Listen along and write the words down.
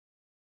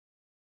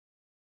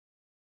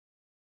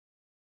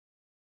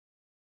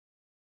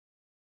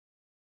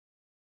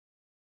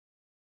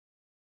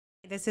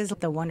This is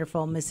the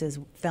wonderful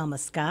Mrs. Thelma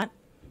Scott.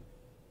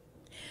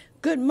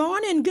 Good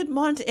morning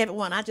to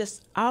everyone. I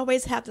just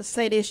always have to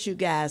say this, you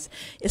guys.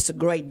 It's a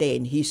great day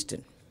in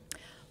Houston.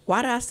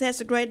 Why do I say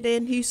it's a great day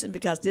in Houston?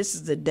 Because this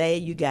is the day,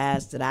 you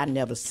guys, that I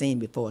never seen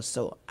before.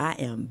 So I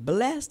am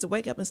blessed to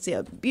wake up and see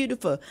a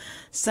beautiful,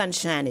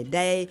 sunshiny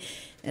day.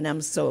 And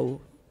I'm so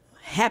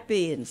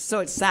happy and so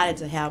excited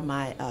to have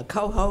my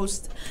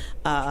co-host,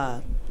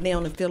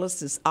 Leona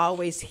Filis, is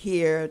always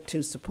here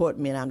to support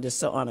me, and I'm just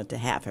so honored to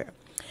have her.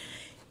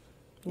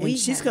 And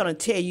she's going to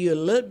tell you a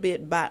little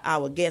bit about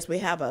our guest. We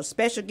have a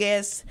special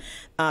guest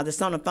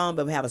that's on the phone,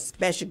 but we have a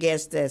special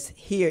guest that's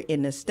here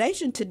in the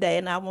station today.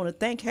 And I want to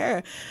thank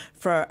her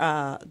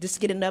for just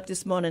getting up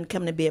this morning and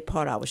coming to be a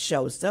part of our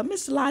show. So,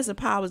 Miss Liza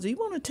Powers, do you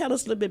want to tell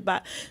us a little bit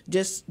about,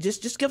 just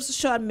give us a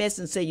short message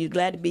and say you're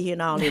glad to be here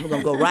and all, and then we're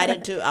going to go right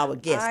into our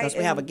guest because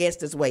we have a guest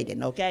that's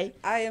waiting, okay?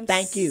 I am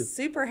Thank you.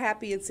 Super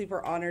happy and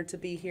super honored to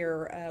be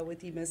here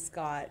with you, Miss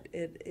Scott.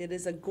 It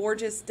is a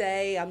gorgeous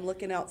day. I'm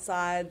looking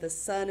outside. The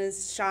sun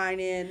is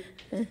shining.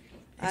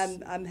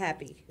 I'm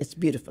happy. It's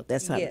beautiful.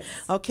 That's how. Yes.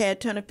 Okay,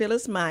 Attorney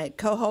Filis, my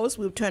co-host,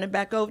 we'll turn it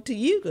back over to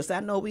you because I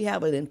know we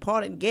have an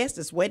important guest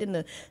that's waiting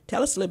to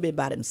tell us a little bit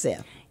about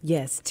himself.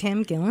 Yes,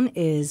 Tim Gillen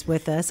is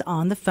with us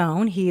on the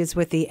phone. He is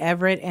with the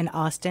Everette and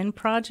Austin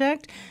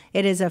Project.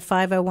 It is a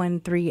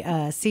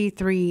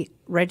 501c3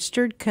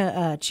 registered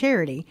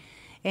charity.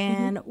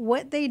 And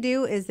what they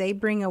do is they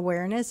bring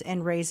awareness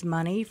and raise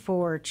money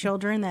for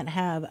children that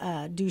have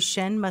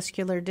Duchenne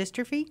Muscular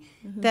Dystrophy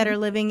that are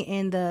living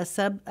in the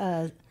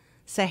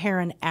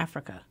sub-Saharan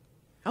Africa.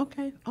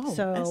 Okay. Oh,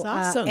 So, that's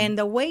awesome. and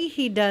the way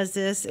he does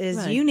this is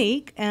Right.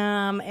 unique,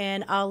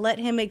 and I'll let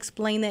him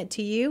explain that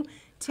to you.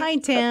 Hi,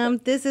 Tim.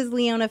 This is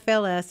Leona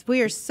Filis.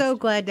 We are so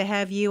glad to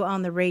have you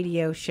on the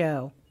radio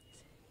show.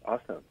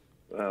 Awesome.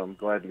 I'm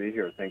glad to be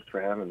here. Thanks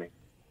for having me.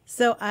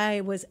 So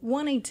I was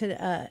wanting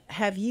to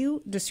have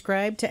you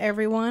describe to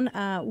everyone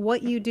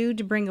what you do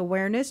to bring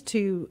awareness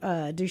to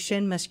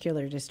Duchenne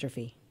Muscular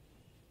Dystrophy.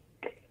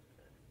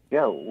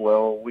 Yeah,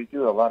 well, we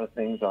do a lot of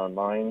things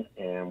online,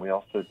 and we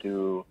also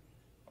do,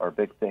 our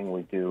big thing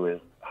we do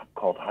is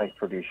called Hike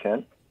for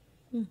Duchenne.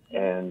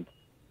 And,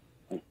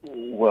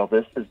 well,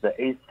 this is the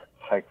 8th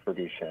Hike for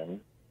Duchenne,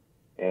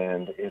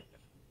 and it's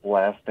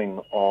lasting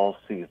all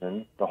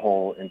season, the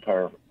whole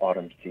entire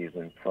autumn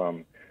season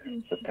from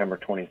September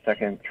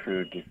 22nd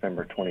through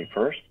December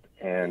 21st.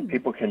 And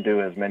people can do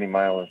as many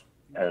miles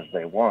as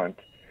they want.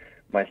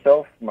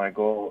 Myself, my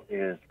goal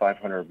is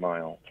 500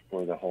 miles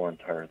for the whole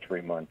entire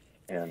 3 months.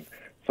 And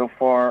so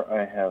far,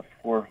 I have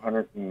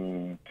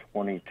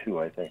 422,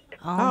 I think.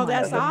 Oh,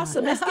 that's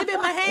awesome. Let's give him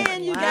a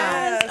hand, you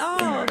guys.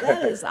 Oh,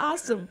 that is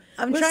awesome.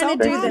 I'm We're trying so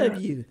to do proud the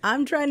of you.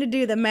 I'm trying to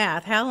do the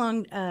math. How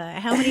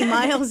many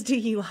miles do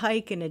you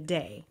hike in a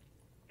day?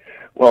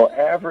 Well,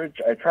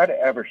 I try to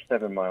average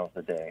 7 miles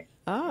a day.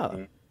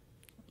 Oh,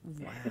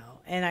 Wow.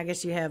 And I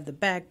guess you have the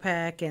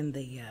backpack and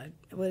the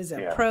what is it,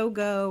 Yeah.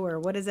 ProGo, or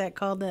what is that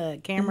called, the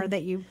camera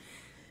that you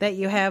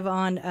have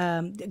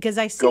on, because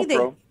I see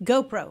GoPro.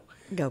 GoPro.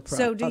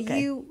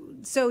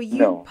 GoPro. So you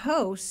No.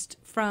 post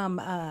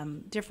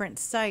from different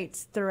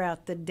sites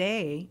throughout the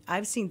day.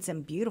 I've seen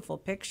some beautiful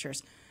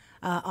pictures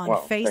on Wow,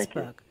 thank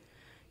you. Facebook.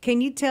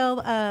 Can you tell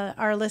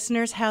our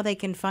listeners how they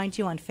can find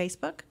you on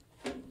Facebook?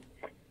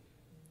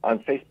 On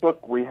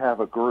Facebook, we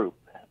have a group.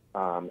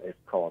 It's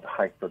called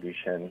Hike for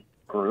Duchenne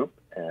Group,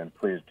 and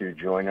please do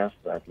join us.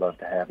 I'd love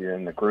to have you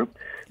in the group.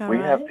 All we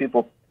right. have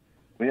people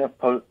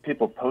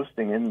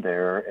posting in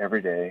there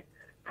every day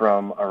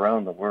from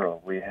around the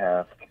world. We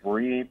have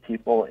 3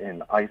 people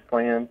in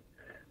Iceland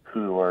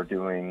who are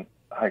doing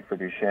Hike for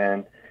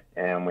Duchenne,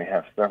 and we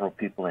have several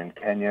people in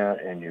Kenya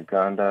and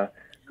Uganda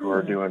who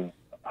are doing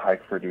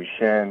Hike for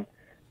Duchenne,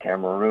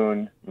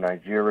 Cameroon,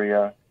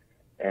 Nigeria,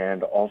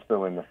 and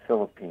also in the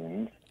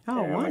Philippines.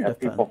 Oh, and wonderful. We have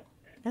people,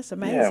 that's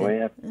amazing. yeah, we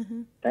have.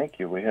 Thank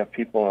you. We have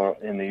people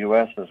in the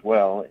U.S. as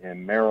well,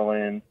 in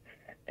Maryland,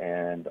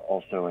 and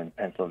also in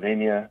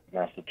Pennsylvania,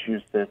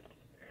 Massachusetts,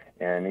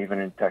 and even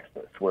in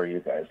Texas, where you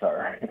guys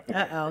are.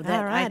 Uh-oh.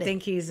 I righty.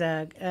 think he's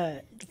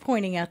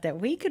pointing out that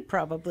we could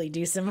probably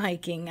do some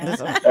hiking. Oh,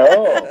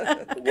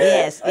 well,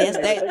 Yes, I yes,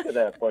 didn't think of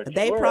that, but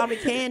They sure. probably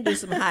can do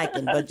some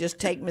hiking, but just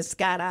take Miss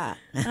Scott out.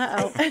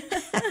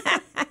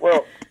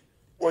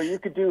 Well, you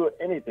could do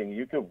anything.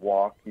 You could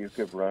walk, you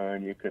could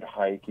run, you could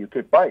hike, you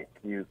could bike,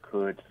 you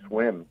could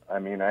swim. I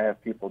mean, I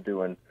have people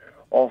doing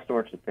all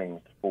sorts of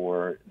things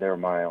for their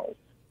miles.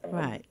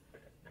 Right.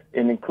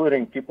 And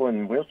including people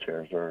in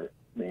wheelchairs, or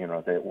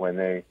when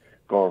they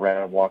go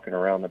around walking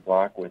around the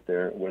block with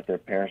their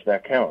parents,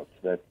 that counts.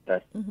 That's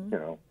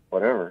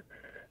whatever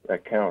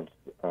that counts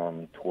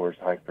towards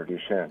Hike for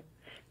Duchenne.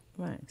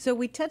 Right. So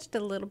we touched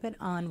a little bit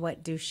on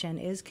what Duchenne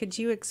is. Could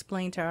you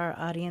explain to our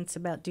audience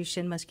about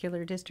Duchenne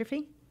muscular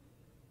dystrophy?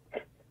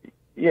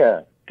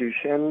 Yeah,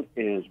 Duchenne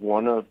is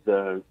one of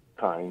the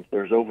kinds.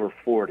 There's over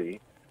 40.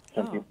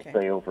 Some people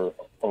say over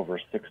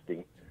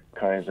 60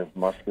 kinds of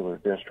muscular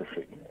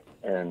dystrophy.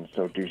 And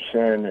so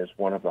Duchenne is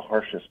one of the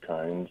harshest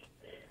kinds,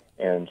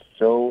 and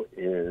so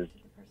is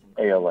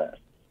ALS.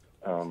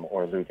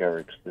 or Lou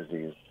Gehrig's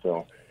disease.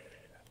 So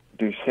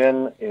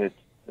Duchenne, its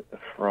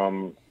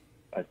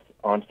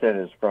onset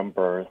is from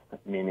birth,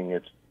 meaning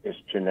it's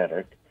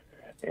genetic,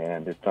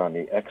 and it's on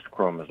the X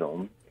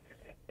chromosome.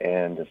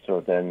 And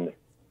so then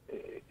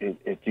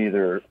it's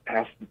either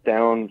passed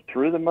down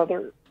through the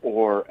mother,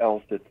 or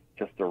else it's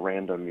just a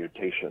random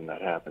mutation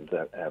that happens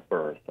at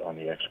birth on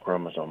the X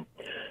chromosome.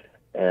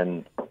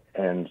 And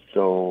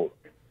so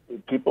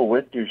people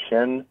with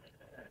Duchenne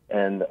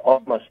and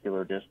all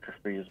muscular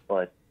dystrophies,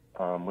 but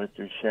with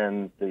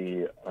Duchenne,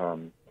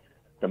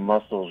 the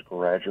muscles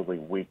gradually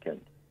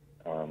weaken.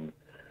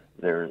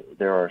 There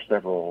are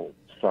several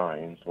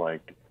signs,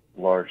 like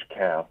large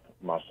calf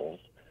muscles,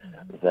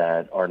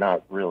 that are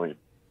not really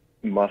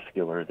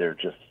muscular. They're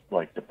just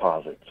like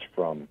deposits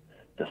from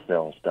the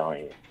cells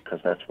dying,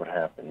 because that's what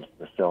happens.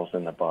 The cells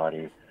in the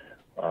body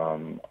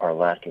are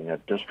lacking a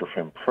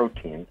dystrophin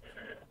protein,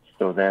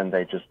 so then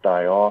they just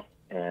die off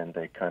and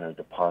they kind of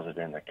deposit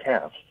in the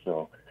calf.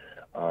 So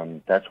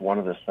that's one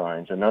of the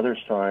signs. Another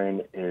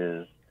sign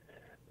is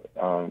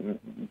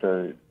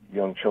the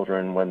young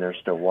children, when they're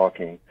still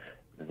walking,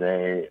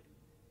 they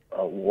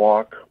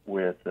walk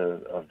with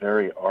a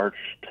very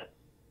arched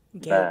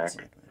back,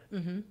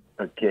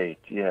 a gait,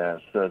 yeah,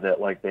 so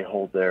that like they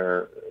hold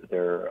their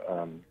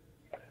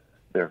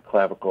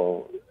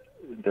clavicle,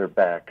 their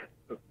back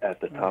at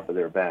the top of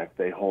their back.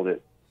 They hold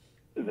it,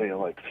 they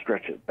like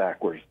stretch it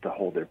backwards to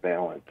hold their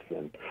balance.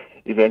 And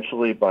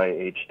eventually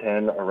by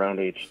around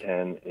age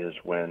 10 is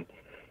when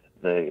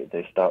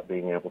they stop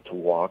being able to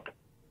walk.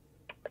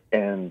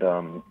 And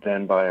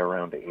then by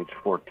around age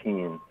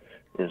 14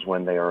 is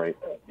when they are,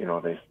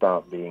 they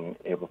stop being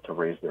able to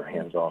raise their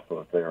hands off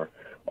of their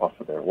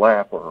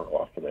lap or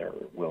off of their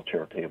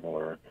wheelchair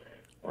table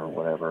or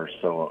whatever.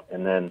 So,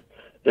 and then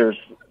there's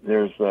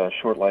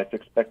short life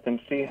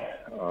expectancy.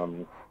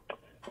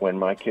 When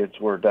my kids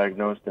were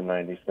diagnosed in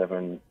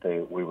 '97,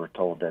 we were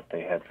told that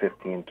they had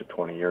 15 to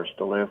 20 years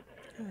to live.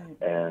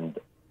 And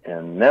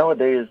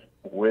nowadays,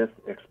 with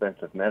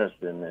expensive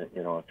medicine,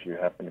 if you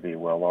happen to be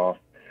well off,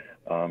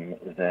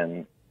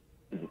 then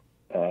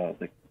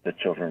the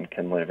children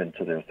can live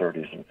into their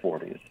 30s and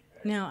 40s.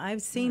 Now,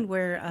 I've seen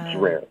where it's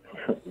rare,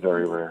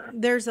 very rare.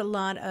 There's a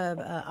lot of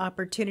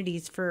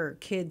opportunities for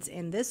kids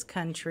in this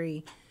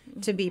country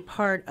to be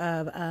part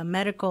of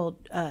medical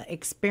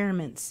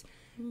experiments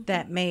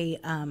that may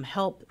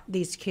help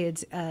these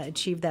kids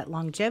achieve that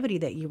longevity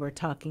that you were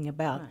talking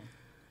about.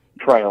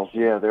 Trials,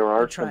 yeah, there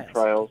are some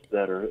trials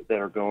that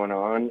are going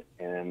on,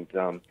 and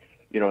the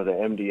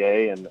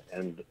MDA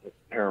and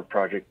Parent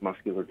Project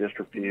Muscular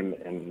Dystrophy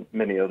and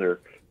many other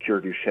Cure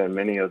Duchenne,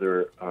 many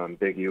other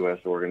big U.S.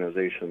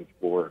 organizations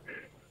for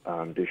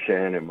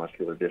Duchenne and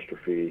muscular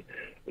dystrophy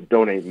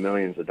donate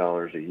millions of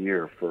dollars a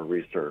year for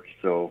research.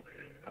 So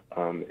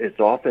it's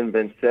often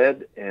been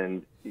said,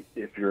 and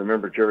if you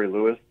remember Jerry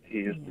Lewis, he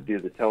used to do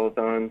the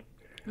telethons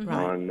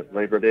on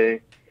Labor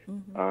Day.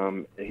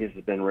 He's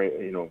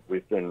been,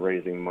 we've been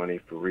raising money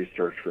for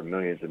research for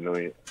millions and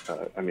millions.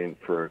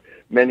 For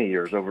many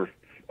years, over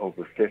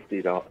 50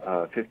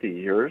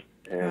 years,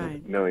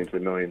 and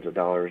millions of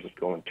dollars is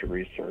going to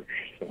research.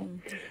 So.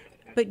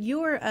 But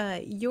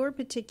your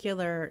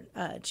particular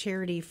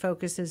charity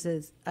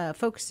focuses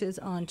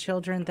on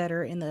children that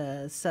are in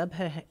the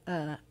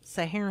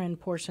sub-Saharan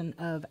portion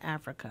of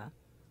Africa.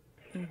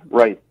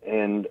 Right,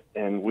 and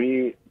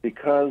we,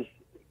 because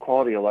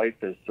quality of life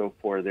is so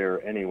poor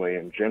there anyway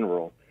in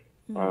general,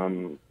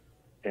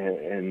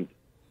 and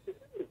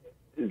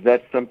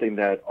that's something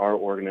that our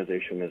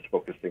organization is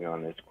focusing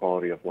on, is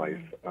quality of life.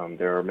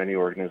 There are many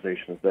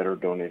organizations that are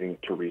donating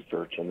to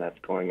research, and that's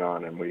going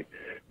on, and we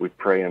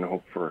pray and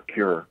hope for a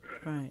cure.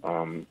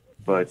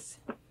 But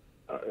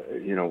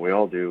we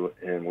all do,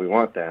 and we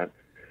want that.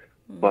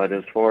 But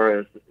as far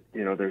as,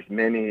 there's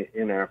many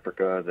in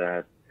Africa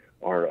that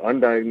are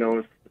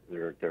undiagnosed.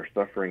 They're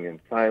suffering in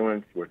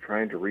silence. We're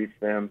trying to reach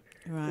them.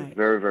 It's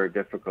very, very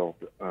difficult.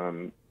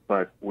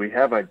 But we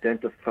have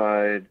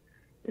identified,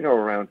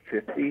 around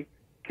 50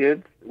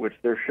 kids, which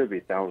there should be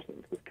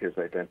thousands of kids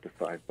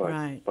identified.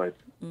 But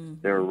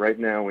there right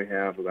now we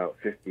have about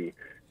 50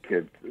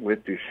 kids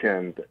with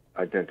Duchenne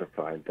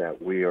identified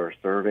that we are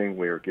serving.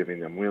 We are giving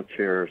them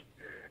wheelchairs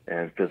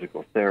and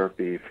physical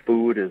therapy.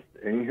 Food is,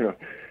 and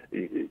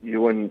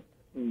you wouldn't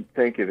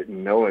think of it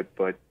and know it,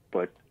 but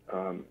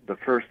the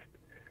first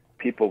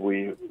people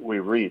we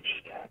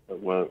reached,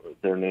 well,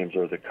 their names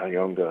are the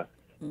Kayongas,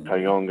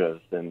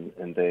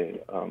 and they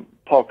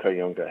Paul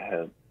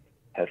Kayonga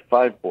had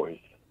 5 boys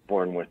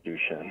born with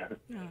Duchenne,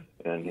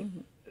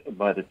 and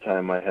by the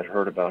time I had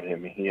heard about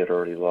him, he had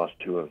already lost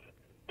two of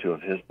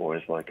his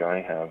boys, like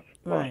I have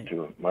lost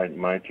 2 of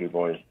my 2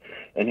 boys,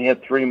 and he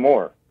had 3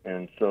 more.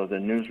 And so the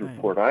news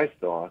report I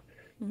saw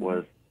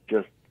was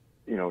just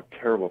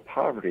terrible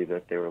poverty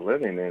that they were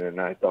living in, and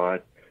I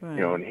thought.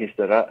 And he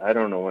said, I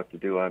don't know what to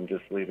do. I'm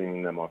just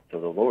leaving them up to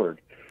the Lord.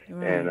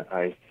 And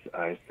I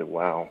said,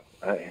 wow.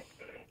 I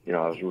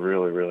was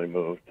really, really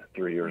moved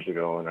 3 years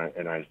ago, and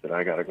I said,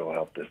 I got to go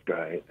help this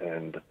guy.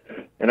 And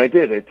I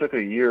did. It took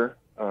a year,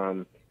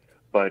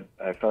 but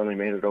I finally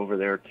made it over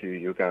there to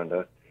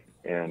Uganda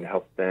and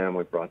helped them.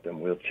 We brought them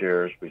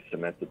wheelchairs. We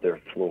cemented their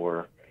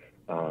floor.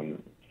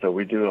 So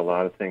we do a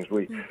lot of things.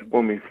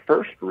 When we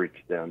first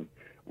reached them,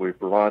 we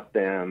brought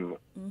them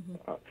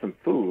some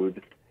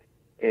food,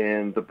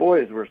 and the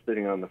boys were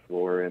sitting on the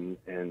floor, and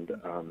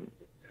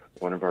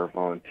one of our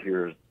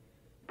volunteers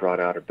brought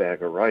out a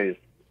bag of rice,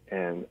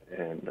 and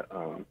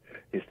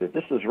he said,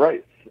 "This is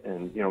rice,"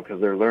 and because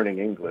they're learning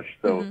English,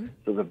 so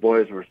the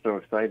boys were so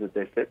excited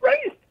they said,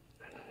 "Rice,"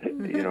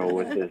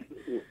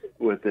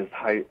 with this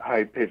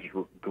high pitched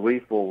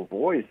gleeful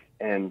voice,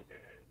 and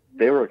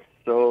they were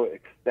so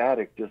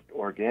ecstatic, just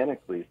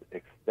organically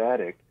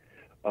ecstatic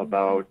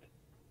about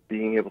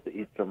being able to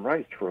eat some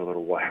rice for a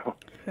little while.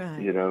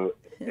 Right.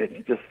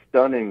 It's just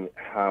stunning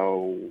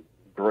how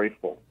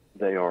grateful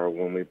they are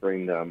when we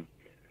bring them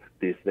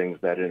these things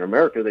that in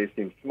America they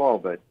seem small,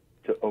 but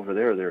over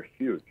there they're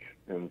huge.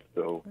 And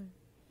so,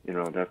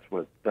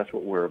 that's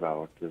what we're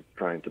about, is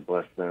trying to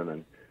bless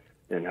them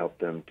and help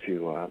them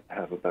to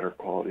have a better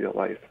quality of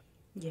life.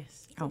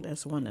 Yes. Oh,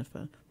 that's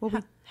wonderful. Well, we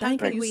How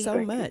thank can you we-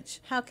 so much.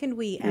 How can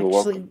we You're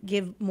actually welcome.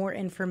 give more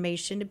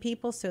information to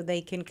people so they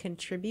can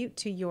contribute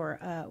to your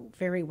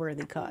very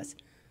worthy cause?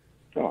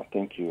 Oh,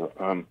 thank you.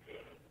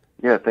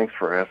 Thanks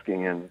for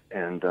asking.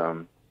 And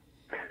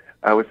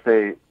I would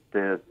say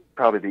that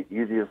probably the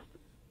easiest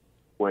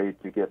way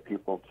to get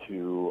people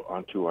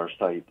onto our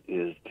site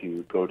is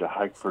to go to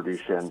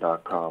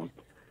hikeforduchenne.com,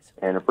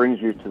 and it brings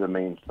you to the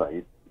main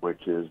site,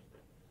 which is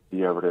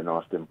the Everette and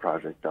Austin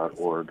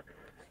Project.org,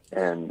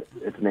 and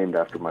it's named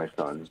after my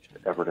son,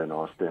 Everette and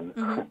Austin,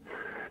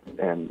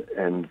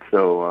 and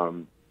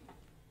so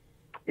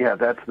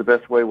that's the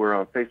best way. We're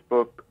on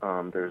Facebook.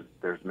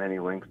 There's many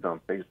links on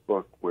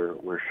Facebook.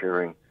 We're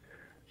sharing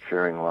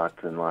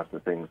lots and lots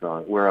of things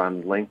on. We're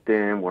on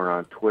LinkedIn. We're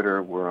on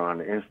Twitter. We're on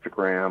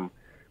Instagram.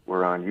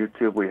 We're on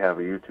YouTube. We have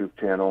a YouTube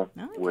channel.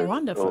 Okay,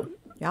 wonderful.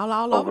 Y'all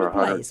all over the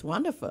place.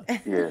 Wonderful.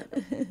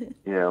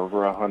 Yeah,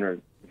 over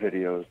 100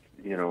 videos.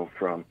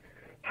 From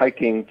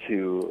hiking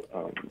to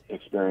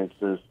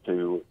experiences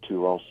to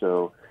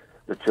also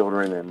the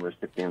children and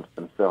recipients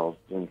themselves.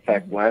 In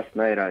fact, last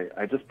night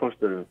I just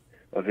posted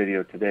a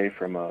video today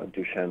from a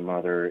Duchenne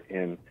mother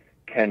in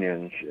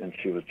Kenya, and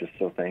she was just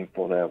so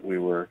thankful that we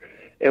were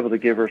able to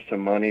give her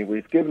some money.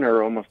 We've given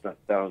her almost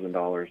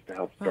 $1,000 to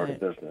help start a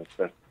business.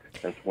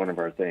 That's one of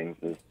our things,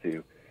 is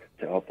to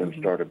help them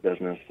start a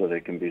business so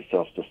they can be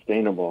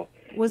self-sustainable.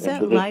 Was And that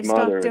for this livestock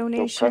mother, it's so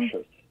donation?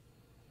 precious.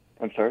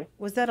 I'm sorry?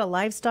 Was that a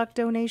livestock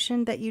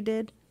donation that you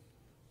did?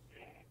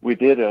 We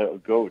did a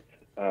goat.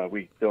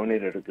 We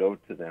donated a goat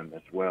to them,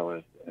 as well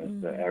as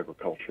the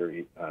agriculture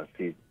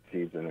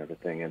seeds and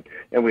everything,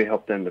 and we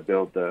helped them to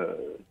build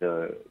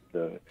the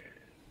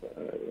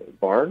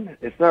barn.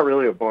 It's not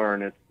really a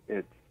barn.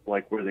 It's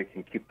like where they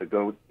can keep the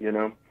goat,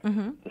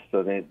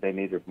 So they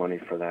needed money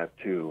for that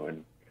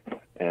too,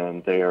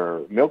 and they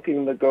are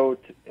milking the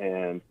goat.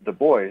 And the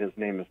boy, his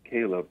name is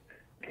Caleb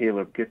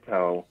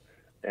Gittow,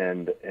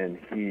 and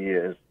he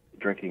is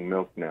drinking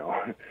milk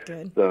now.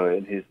 Good. So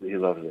and he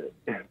loves it.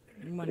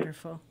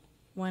 Wonderful.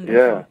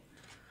 Wonderful.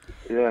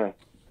 Yeah.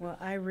 Well,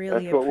 I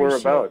really That's what we're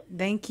appreciate about,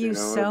 Thank you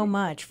so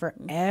much for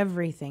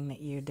everything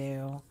that you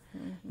do.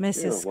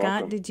 Mrs. You're Scott,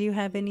 welcome. did you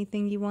have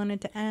anything you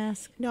wanted to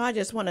ask? No, I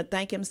just want to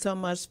thank him so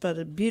much for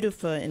the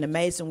beautiful and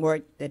amazing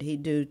work that he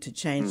do to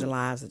change the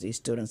lives of these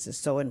students. It's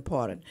so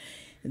important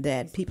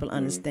that people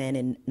understand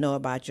and know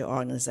about your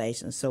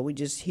organization. So we're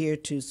just here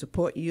to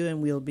support you,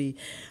 and we'll be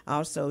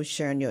also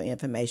sharing your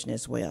information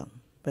as well.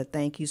 But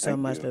thank you so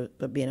much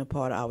for being a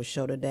part of our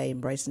show today,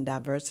 Embracing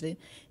Diversity.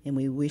 And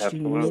we wish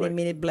you many,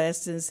 many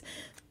blessings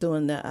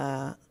during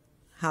the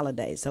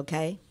holidays,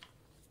 okay?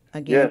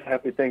 Again. Yes,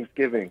 happy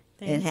Thanksgiving.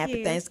 And happy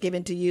you.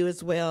 Thanksgiving to you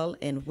as well.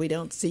 And if we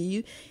don't see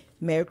you,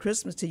 Merry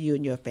Christmas to you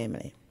and your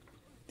family.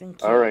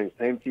 Thank you. All right,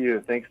 same to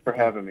you. Thanks for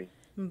having me.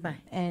 Bye.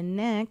 And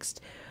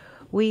next,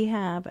 we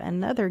have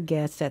another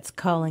guest that's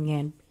calling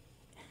in.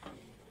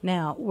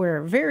 Now,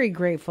 we're very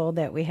grateful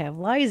that we have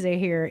Liza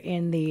here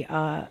in the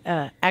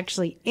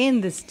actually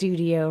in the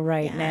studio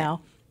right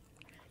now.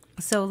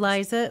 So,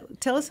 Liza,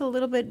 tell us a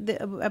little bit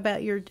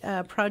about your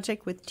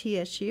project with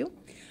TSU.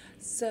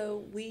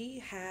 So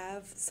we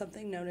have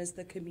something known as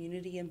the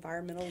Community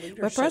Environmental Leadership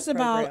Well, first of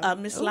all,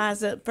 Program. Miss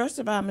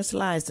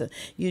Liza,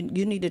 you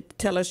need to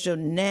tell us your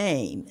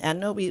name. I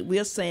know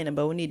we're saying it,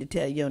 but we need to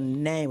tell your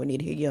name. We need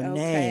to hear your name.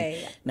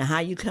 Okay. Now, how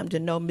you come to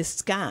know Miss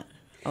Scott?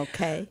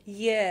 Okay.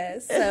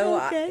 Yes. So,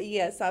 Okay.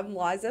 yes, I'm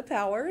Liza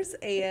Powers,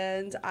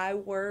 and I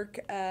work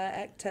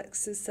at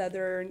Texas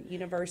Southern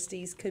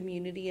University's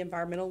Community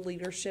Environmental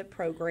Leadership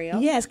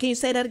Program. Yes. Can you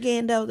say that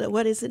again, though?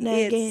 What is it now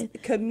again?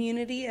 It's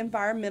Community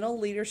Environmental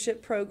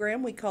Leadership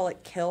Program. We call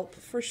it KELP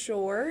for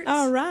short.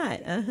 All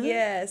right. Uh-huh.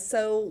 Yeah,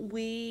 so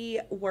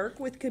we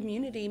work with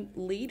community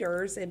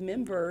leaders and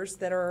members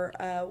that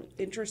are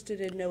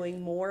interested in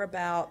knowing more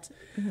about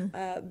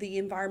the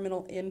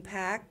environmental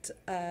impact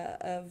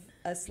of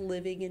us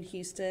living in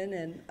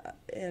Houston,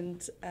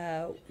 and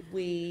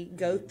we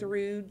go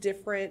through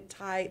different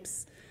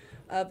types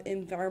of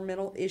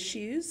environmental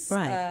issues.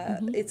 Right.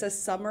 It's a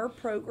summer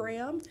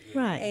program,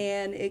 Right.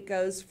 and it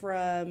goes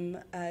from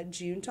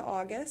June to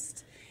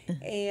August.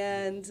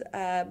 And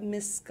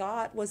Miss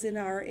Scott was in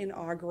our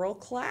inaugural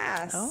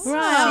class.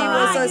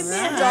 Right. She was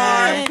a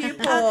star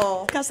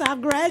pupil. Because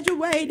I've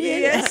graduated.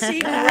 Yes,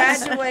 she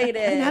graduated.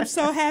 And I'm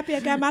so happy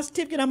I got my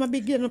certificate. I'm going to be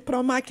getting to put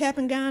on my cap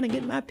and gown and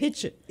get my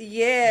picture.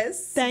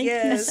 Yes. Thank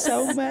you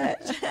so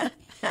much.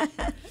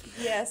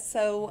 Yes,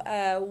 so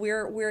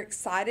we're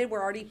excited.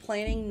 We're already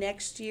planning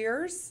next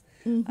year's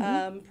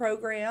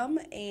program,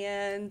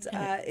 and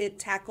it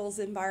tackles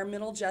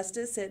environmental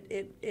justice.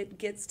 It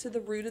gets to the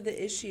root of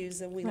the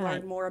issues, and we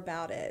learn more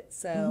about it.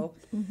 So.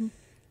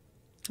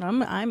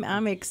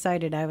 I'm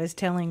excited. I was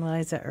telling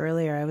Liza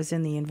earlier I was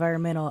in the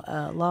environmental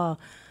law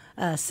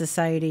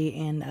society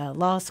in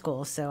law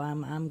school, so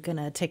I'm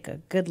gonna take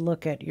a good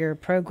look at your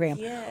program.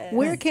 Yes.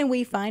 Where can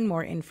we find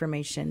more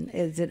information?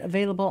 Is it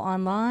available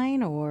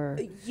online or?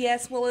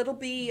 Yes, well, it'll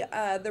be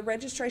the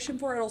registration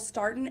for it'll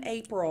start in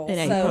April.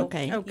 In so April,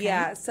 okay.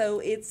 Yeah, so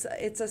it's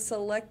a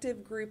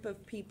selective group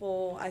of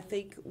people. I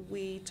think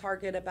we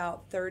target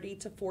about 30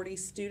 to 40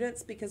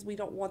 students because we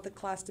don't want the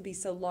class to be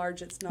so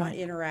large it's not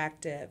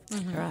interactive.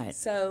 Right.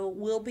 So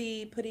we'll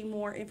be putting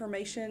more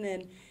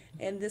information,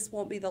 and this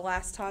won't be the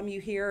last time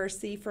you hear or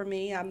see from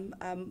me.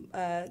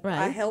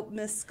 I help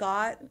Miss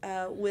Scott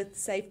with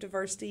Safe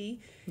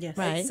Diversity. Yes.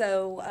 Right. And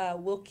so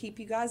we'll keep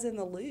you guys in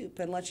the loop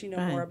and let you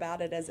know more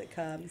about it as it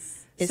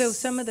comes. So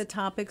some of the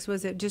topics,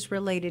 was it just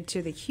related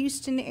to the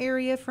Houston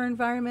area for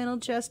environmental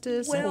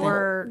justice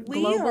or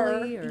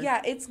globally?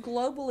 Yeah, it's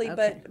globally,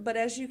 Okay. but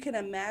as you can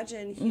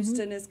imagine,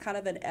 Houston is kind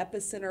of an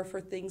epicenter for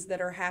things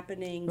that are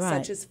happening, Right.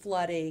 such as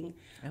flooding.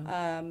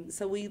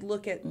 So we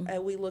look at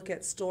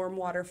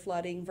stormwater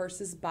flooding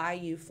versus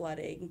bayou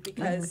flooding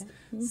because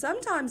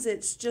sometimes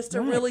it's just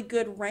a really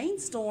good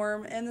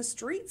rainstorm and the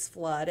streets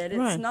flood, and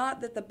it's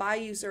not that the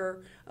bayous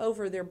are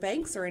over their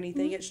banks or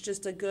anything. It's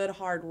just a good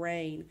hard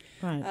rain.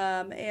 Right.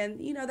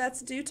 And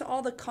that's due to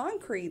all the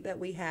concrete that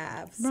we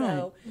have.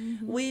 So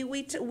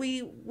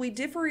we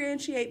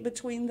differentiate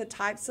between the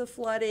types of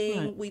flooding.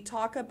 Right. We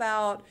talk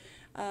about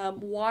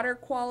water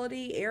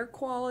quality, air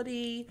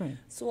quality,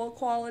 soil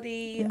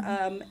quality,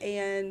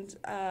 and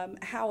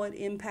how it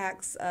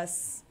impacts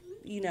us,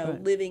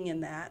 living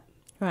in that.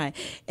 Right.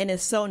 And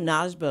it's so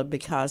knowledgeable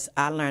because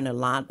I learned a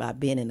lot by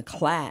being in a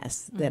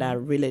class that I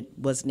really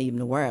wasn't even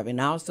aware of.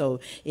 And also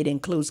it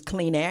includes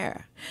clean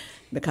air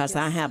because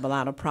I have a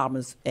lot of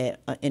problems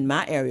in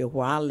my area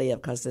where I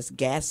live because there's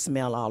gas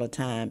smell all the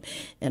time.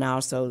 And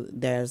also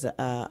there's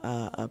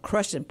a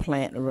crushing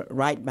plant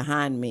right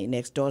behind me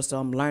next door. So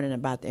I'm learning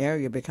about the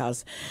area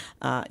because,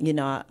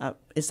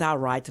 it's our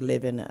right to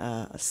live in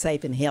a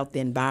safe and healthy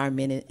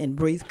environment and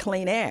breathe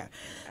clean air.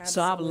 Absolutely.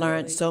 So I've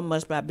learned so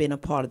much by being a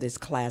part of this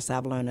class.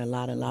 I've learned a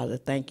lot.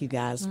 Thank you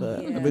guys for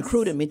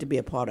recruiting me to be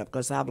a part of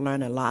because I've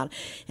learned a lot.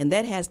 And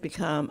that has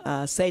become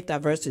Safe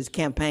Diversity's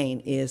campaign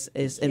is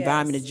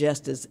environmental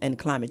justice and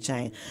climate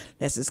change.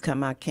 That's just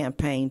come our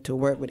campaign to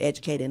work with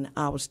educating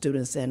our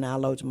students and our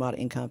low to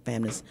moderate income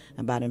families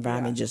about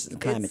environmental justice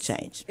and climate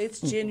change. It's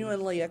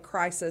genuinely a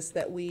crisis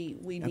that we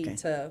need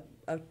to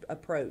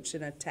approach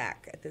and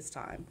attack at this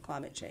time,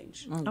 climate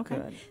change. Okay.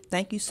 Good.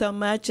 Thank you so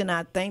much. And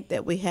I think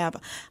that we have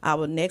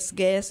our next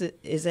guest.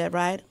 Is that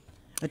right?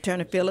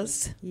 Attorney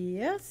Filis?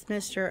 Yes,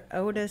 Mr.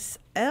 Otis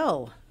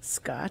L.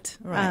 Scott.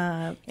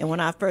 Right. And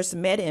when I first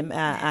met him,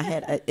 I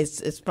had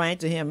explained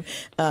to him,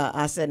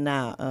 I said,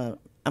 now,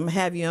 I'm going to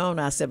have you on.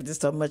 I said, but just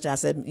so much. I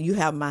said, you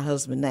have my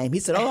husband's name. He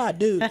said, oh, I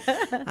do.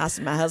 I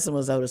said, my husband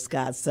was Otis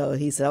Scott. So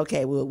he said,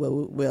 okay,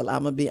 well,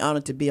 I'm going to be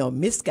honored to be on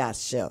Miss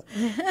Scott's show.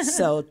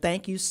 So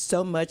thank you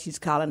so much. He's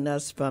calling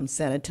us from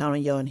San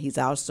Antonio, and he's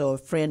also a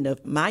friend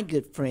of my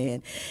good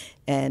friend,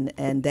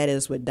 and that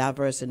is with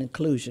diversity and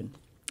inclusion.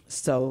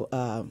 So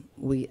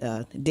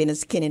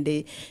Dennis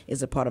Kennedy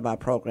is a part of our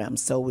program.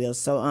 So we are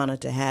so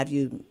honored to have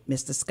you,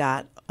 Mr.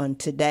 Scott, on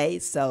today.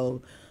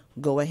 So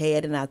go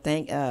ahead, and I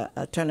think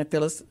Attorney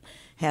Filis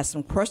has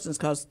some questions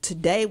because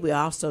today we're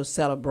also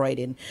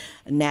celebrating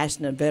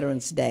National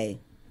Veterans Day.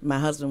 My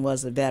husband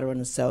was a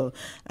veteran, so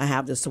I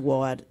have this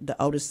award, the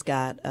Otis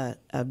Scott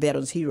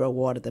Veterans Hero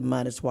Award of the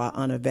month. It's why I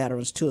honor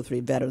veterans, 2 or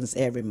 3 veterans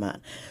every month.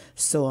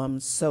 So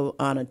I'm so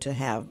honored to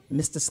have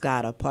Mr.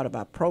 Scott a part of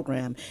our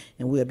program,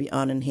 and we'll be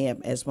honoring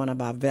him as one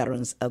of our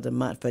veterans of the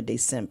month for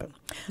December.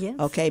 Yes.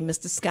 Okay,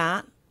 Mr.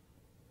 Scott.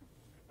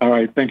 All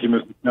right. Thank you,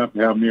 Mr. Scott,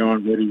 for having me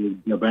on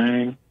Radio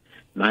Bang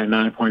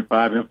 99.5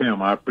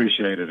 FM. I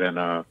appreciate it,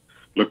 and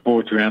look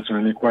forward to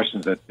answering any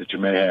questions that you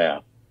may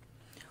have.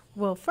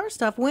 Well,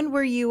 first off, when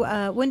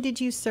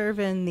did you serve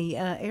in the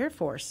Air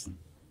Force?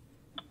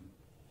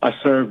 I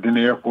served in the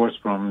Air Force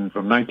from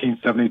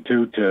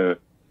 1972 to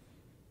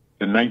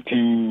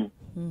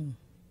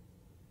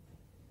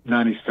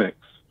 1996.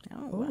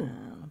 Oh, wow.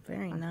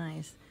 Very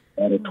nice.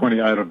 I had a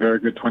very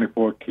good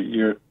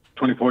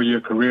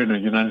 24-year career in the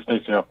United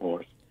States Air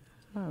Force.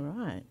 All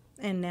right.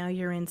 And now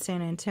you're in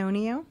San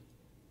Antonio?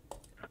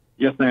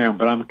 Yes, I am,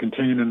 but I'm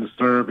continuing to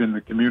serve in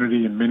the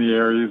community in many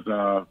areas,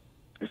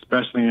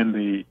 especially in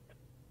the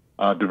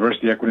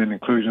diversity, equity, and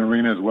inclusion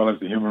arena, as well as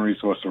the human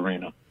resource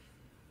arena.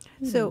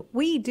 So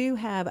we do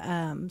have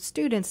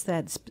students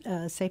that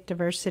Safe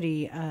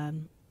Diversity,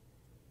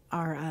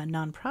 our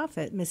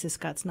nonprofit, Mrs.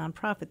 Scott's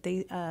nonprofit.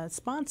 They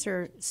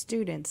sponsor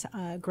students,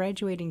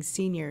 graduating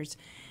seniors,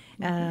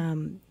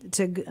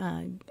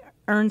 to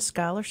earn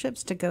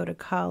scholarships to go to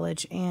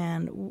college.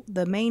 And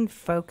the main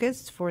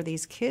focus for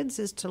these kids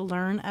is to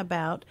learn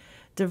about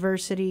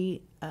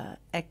diversity,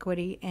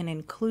 equity, and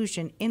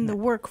inclusion in the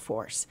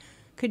workforce.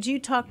 Could you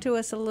talk to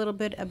us a little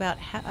bit about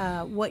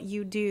what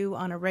you do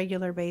on a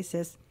regular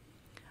basis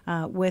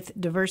with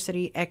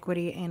diversity,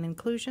 equity, and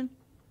inclusion?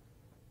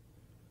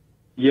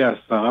 Yes,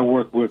 I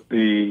work with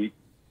the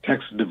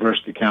Texas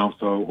Diversity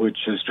Council, which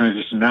has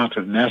transitioned now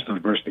to the National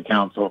Diversity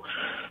Council,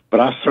 but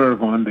I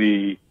serve on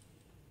the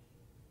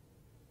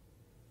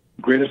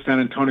Greater San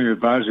Antonio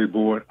Advisory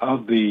Board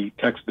of the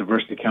Texas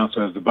Diversity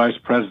Council as the vice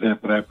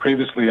president for that.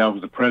 Previously, I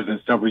was the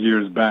president several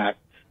years back,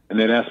 and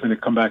they'd asked me to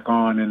come back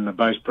on in the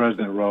vice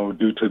president role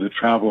due to the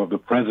travel of the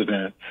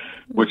president,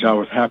 which I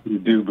was happy to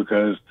do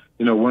because,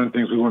 you know, one of the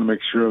things we want to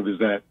make sure of is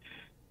that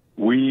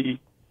we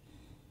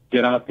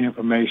get out the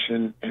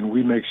information and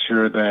we make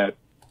sure that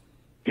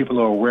people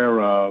are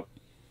aware of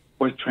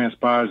what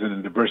transpires in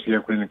the diversity,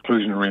 equity, and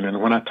inclusion arena.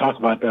 And when I talk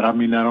about that, I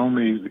mean not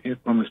only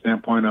from the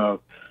standpoint of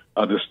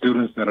the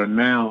students that are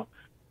now,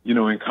 you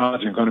know, in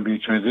college and going to be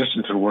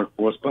transitioned to the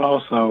workforce, but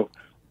also,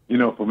 you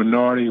know, for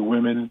minority,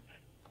 women,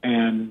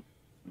 and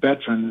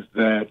veterans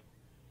that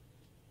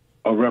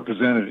are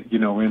represented, you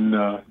know, in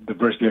the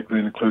diversity, equity,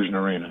 and inclusion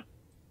arena.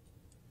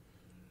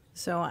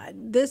 So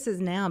this has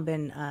now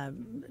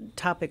been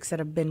topics that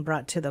have been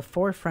brought to the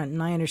forefront,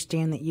 and I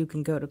understand that you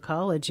can go to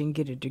college and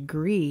get a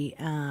degree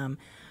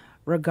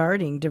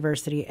regarding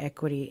diversity,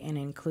 equity, and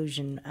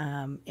inclusion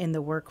in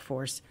the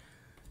workforce.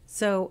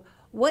 So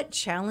what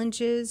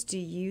challenges do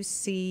you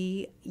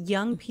see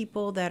young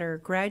people that are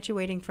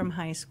graduating from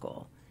high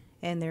school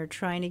and they're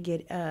trying to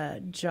get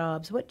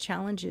jobs? What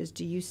challenges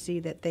do you see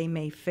that they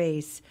may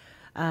face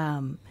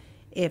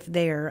if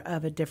they're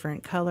of a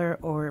different color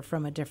or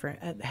from a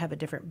different have a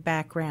different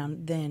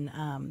background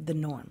than the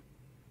norm?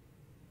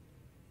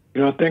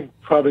 You know, I think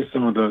probably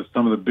some of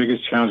the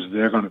biggest challenges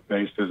they're going to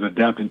face is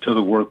adapting to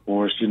the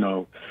workforce. You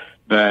know,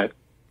 that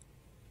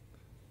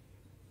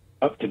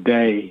up to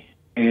date,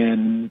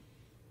 and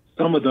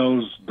some of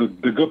those, the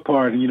good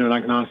part, you know, and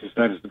I can honestly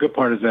say this, the good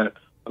part is that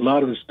a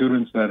lot of the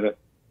students that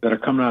are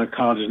coming out of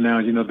college now,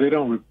 you know, they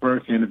don't refer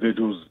to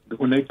individuals.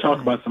 When they talk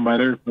about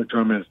somebody, they refer to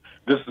them as,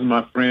 this is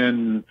my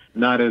friend,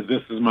 not as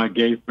this is my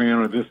gay friend,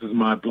 or this is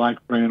my black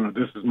friend, or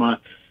this is my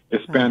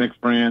Hispanic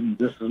friend,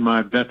 this is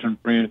my veteran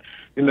friend.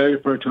 And they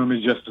refer to them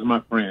as just as my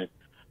friend.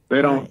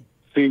 They don't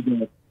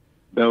see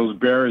those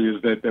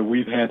barriers that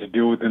we've had to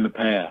deal with in the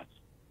past,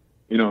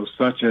 you know,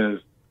 such as,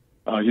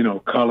 you know,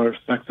 color,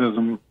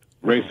 sexism,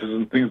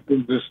 racism, things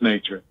of this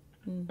nature.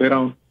 They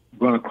don't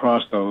run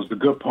across those. The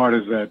good part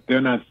is that they're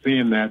not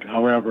seeing that.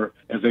 However,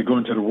 as they go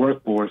into the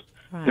workforce,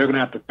 they're going to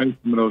have to face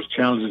some of those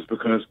challenges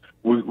because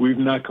we've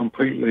not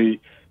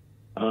completely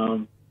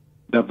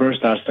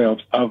diversed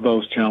ourselves of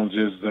those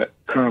challenges that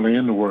currently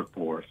in the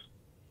workforce.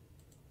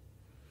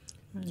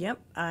 Yep,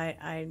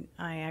 I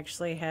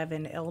actually have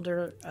an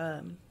older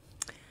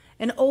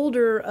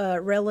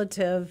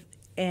relative,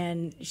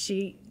 and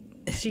she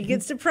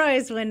gets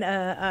surprised when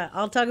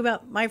I'll talk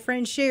about my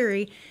friend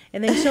Sherry,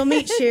 and then she'll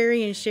meet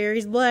Sherry, and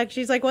Sherry's black.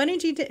 She's like, "Why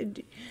didn't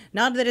you?"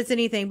 Not that it's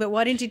anything, but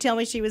why didn't you tell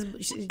me she's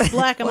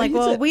black? I'm like,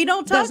 "Well, we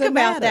don't talk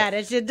about that.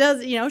 It just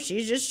does. You know,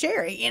 she's just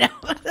Sherry. You know,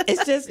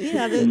 it's just, you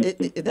know,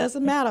 it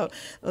doesn't matter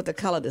what the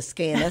color of the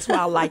skin. That's why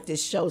I like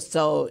this show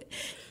so.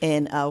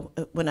 And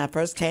when I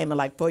first came,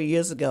 like 4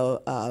 years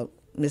ago,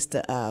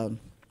 Mr.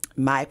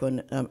 Mike,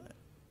 when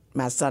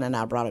my son and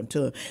I brought him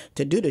to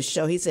do the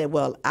show, he said,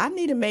 well, I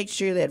need to make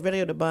sure that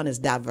Radio the Bun is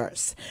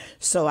diverse.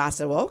 So I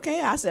said, well,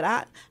 okay. I said,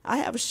 I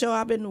have a show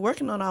I've been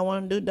working on. I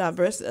want to do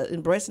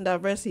embracing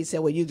diversity. He said,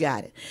 well, you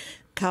got it.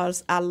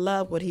 Because I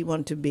love what he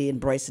wanted to be,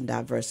 embracing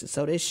diversity.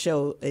 So this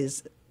show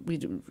is, we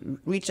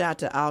reach out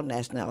to all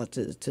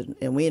nationalities,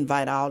 and we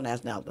invite all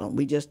nationalities.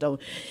 We just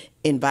don't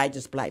invite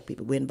just black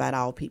people. We invite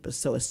all people.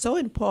 So it's so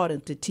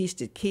important to teach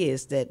the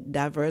kids that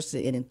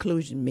diversity and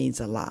inclusion means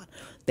a lot.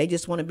 They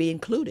just want to be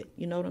included.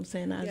 You know what I'm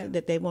saying? Yeah.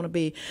 That they want to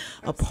be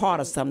a part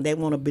of something. They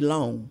want to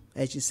belong.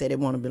 As you said, they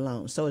want to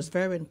belong. So it's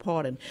very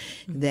important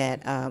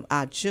that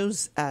I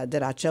chose.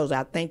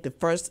 I think the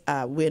first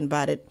we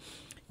invited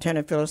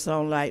Turner Filis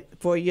on like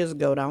 4 years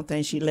ago. I don't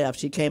think she left.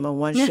 She came on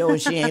one show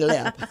and she ain't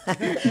left.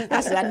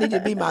 I said, I need you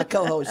to be my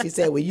co-host. She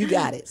said, well, you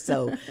got it.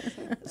 So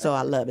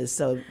I love it.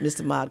 So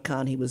Mr. Mod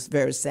Khan, he was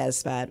very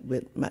satisfied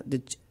with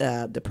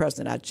the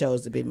person I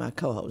chose to be my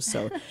co-host.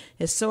 So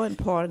it's so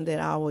important that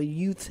our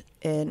youth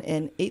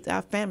and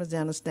our families to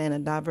understand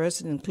that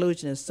diversity and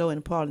inclusion is so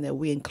important that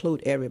we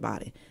include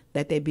everybody,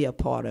 that they be a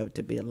part of it,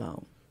 to be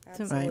alone.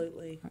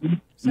 Absolutely. Right?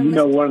 So you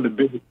know, one of the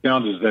biggest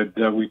challenges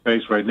that we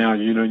face right now,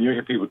 you know, you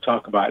hear people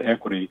talk about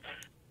equity,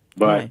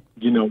 but,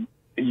 you know,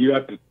 you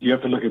have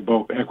to look at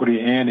both equity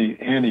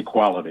and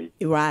equality.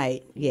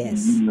 Right.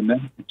 Yes. And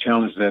that's the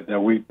challenge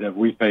that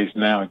we face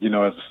now, as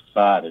a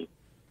society.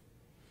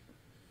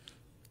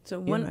 So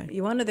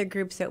one of the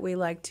groups that we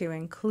like to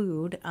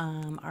include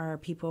are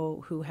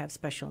people who have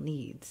special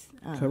needs.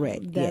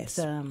 Correct. That's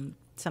yes.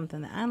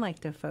 Something that I like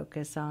to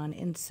focus on.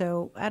 And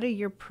so, out of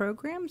your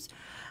programs,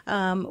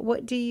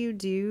 what do you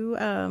do,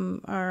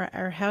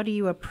 or how do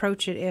you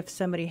approach it if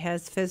somebody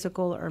has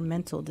physical or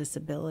mental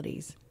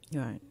disabilities,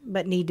 Right.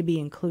 but need to be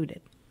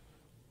included?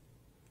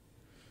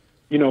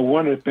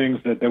 One of the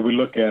things that we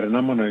look at, and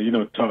I'm going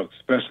to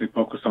especially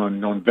focus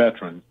on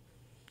veterans,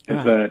 is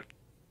Right. that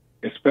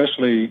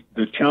especially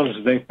the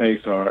challenges they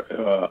face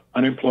are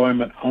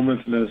unemployment,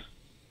 homelessness,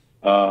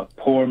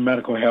 poor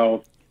medical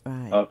health,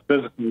 Right.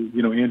 physical,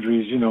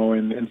 injuries,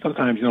 and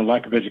sometimes,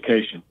 lack of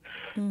education.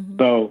 Mm-hmm.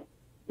 So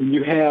when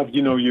you have,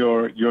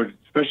 your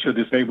especially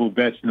disabled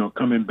vets,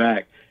 coming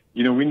back,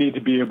 we need to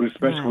be able to,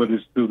 especially Right. whether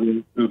it's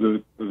through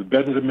the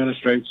Veterans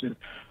Administration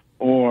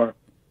or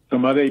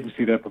some other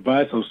agency that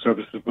provides those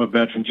services for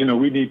veterans,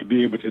 we need to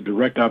be able to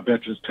direct our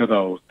veterans to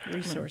those.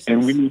 Resources.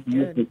 And we need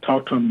Good. to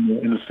talk to them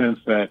in the sense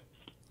that,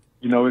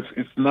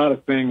 it's not a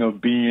thing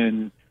of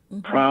being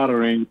Mm-hmm. proud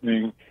or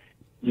anything.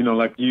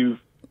 Like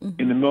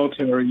in the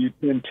military, you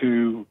tend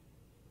to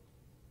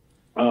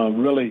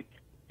really,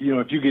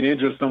 if you get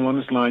injured somewhere on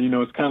this line,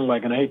 it's kind of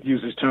like, and I hate to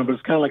use this term, but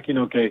it's kind of like,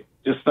 okay,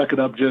 just suck it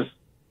up, just,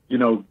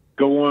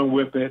 go on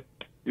with it,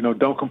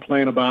 don't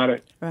complain about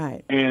it.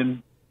 Right.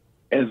 And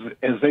as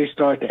they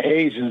start to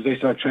age and as they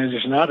start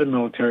transitioning out of the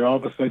military, all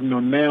of a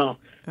sudden, now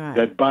Right.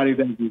 that body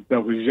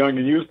that was young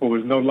and youthful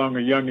is no longer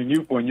young and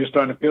youthful, and you're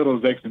starting to feel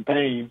those aches and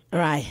pains.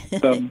 Right.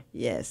 So,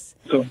 yes.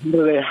 so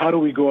how do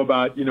we go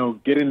about,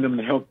 getting them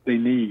the help they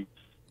need?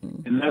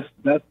 And that's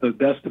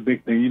the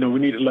big thing. We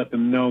need to let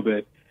them know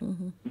that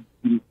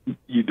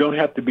you don't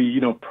have to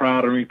be,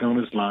 proud or anything on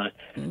this line.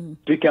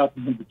 Pick out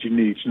the help that you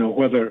need.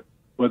 Whether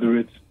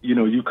it's,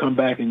 you come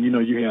back and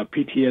you have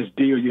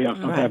PTSD or you have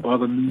some Right. type of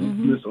other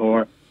illness,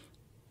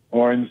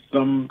 or in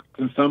some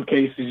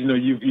cases,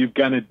 you've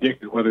gotten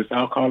addicted, whether it's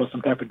alcohol or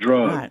some type of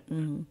drug. Right.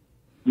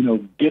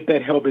 Mm-hmm. Get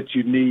that help that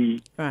you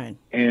need. Right.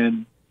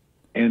 And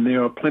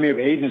there are plenty of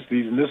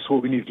agencies, and this is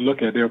what we need to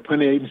look at. There are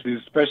plenty of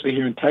agencies, especially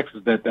here in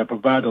Texas, that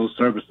provide those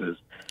services.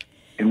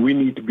 And we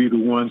need to be the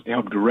ones to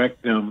help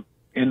direct them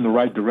in the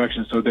right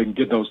direction so they can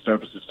get those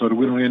services, so that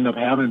we don't end up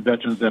having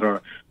veterans that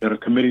are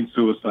committing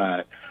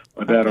suicide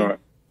or that are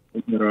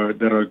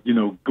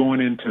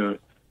going into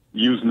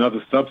using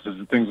other substances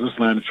and things of this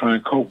line to try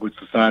and cope with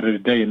society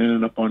today and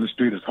ending up on the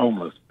street as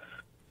homeless.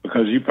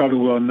 Because you probably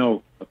well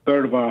know a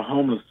third of our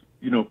homeless,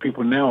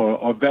 people now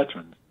are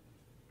veterans.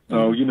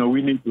 So,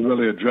 we need to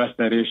really address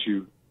that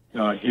issue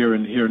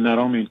here, not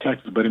only in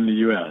Texas, but in the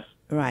U.S.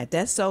 Right.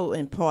 That's so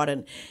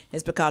important.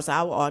 It's because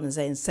our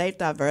organization, Safe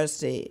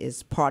Diversity,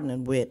 is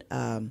partnering with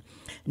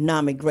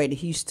NAMI Greater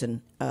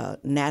Houston,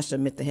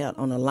 National Mental Health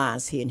on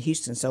Alliance here in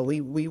Houston. So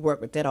we work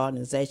with that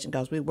organization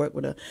because we work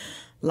with a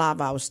lot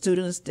of our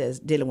students that's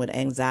dealing with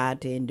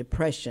anxiety and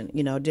depression,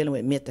 dealing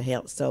with mental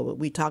health. So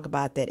we talk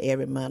about that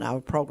every month.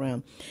 Our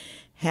program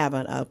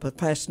having a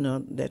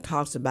professional that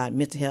talks about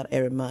mental health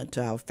every month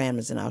to our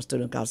families and our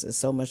students because there's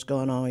so much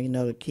going on.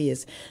 The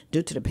kids,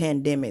 due to the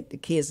pandemic, the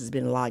kids has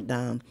been locked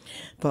down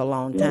for a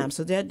long time.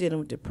 So they're dealing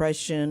with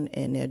depression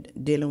and they're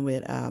dealing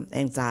with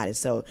anxiety.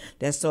 So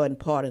that's so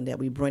important that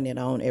we bring it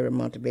on every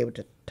month to be able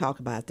to talk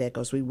about that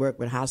because we work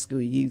with high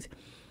school youth.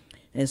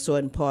 And it's so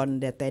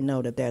important that they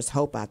know that there's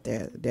hope out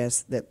there,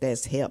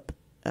 there's help.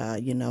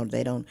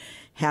 They don't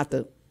have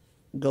to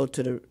go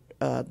to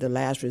the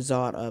last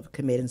resort of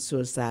committing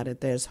suicide,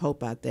 that there's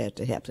hope out there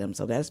to help them.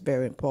 So that's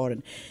very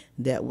important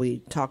that we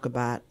talk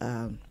about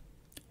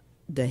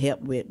the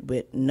help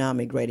with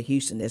NAMI Greater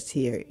Houston that's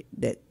here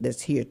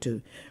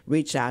to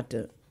reach out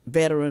to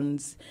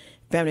veterans,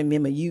 family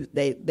member youth.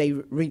 They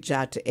reach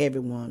out to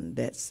everyone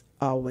that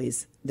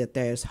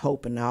there's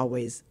hope and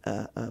always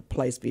a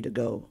place for you to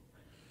go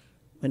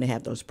when they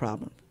have those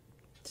problems.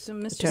 So,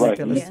 Mr. Right.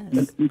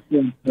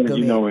 Yes.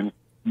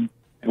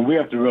 And we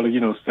have to really,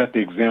 set the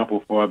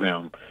example for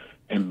them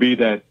and be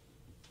that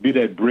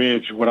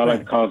bridge, what I like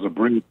to call as a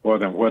bridge for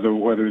them,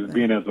 whether it's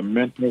being as a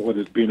mentor,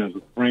 whether it's being as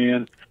a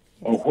friend,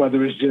 or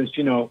whether it's just,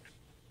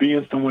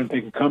 being someone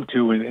they can come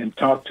to and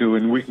talk to,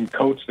 and we can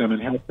coach them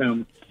and help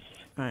them,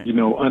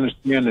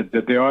 understand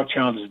that there are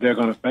challenges they're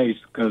going to face.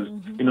 Because,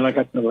 like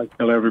I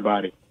tell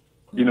everybody,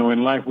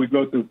 in life we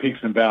go through peaks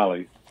and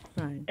valleys.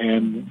 Right.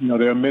 And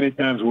there are many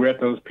times we're at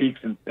those peaks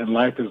and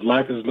life is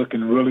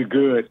looking really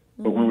good,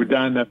 but when we're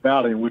down in that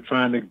valley and we're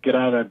trying to get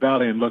out of that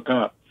valley and look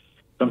up,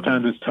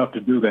 sometimes it's tough to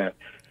do that.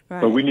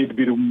 Right. But we need to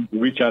be the ones to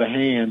reach out a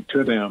hand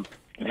to them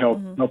and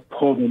help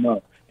pull them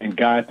up and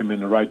guide them in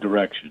the right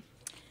direction.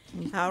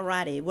 All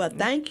righty. Well,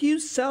 thank you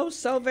so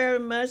very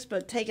much for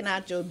taking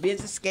out your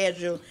busy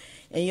schedule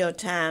and your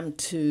time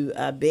to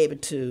be able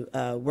to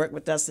work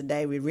with us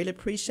today. We really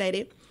appreciate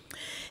it.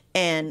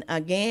 And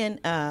again,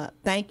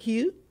 thank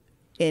you.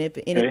 And if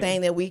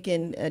anything that we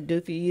can do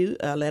for you,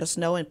 let us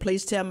know. And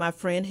please tell my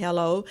friend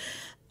hello.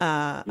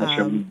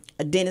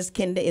 Dennis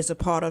Kennedy is a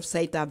part of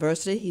Safe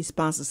Diversity. He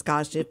sponsors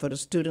scholarship for the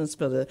students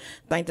for the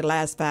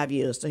last 5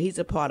 years. So he's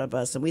a part of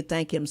us, and we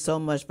thank him so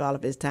much for all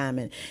of his time,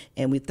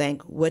 and we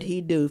thank what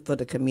he do for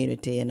the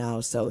community. And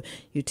also,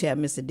 you tell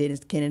Mr.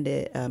 Dennis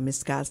Kennedy, Ms.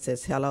 Scott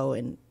says hello,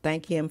 and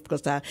thank him,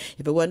 because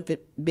if it wasn't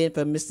been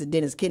for Mr.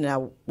 Dennis Kennedy,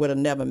 I would have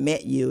never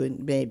met you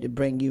and been able to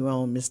bring you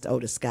on, Mr.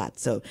 Otis Scott.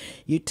 So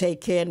you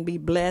take care and be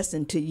blessed.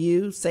 And to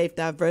you, Safe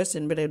Diversity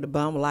and Ready to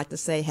Bum, would like to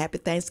say Happy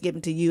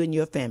Thanksgiving to you and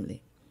your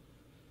family.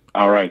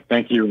 All right.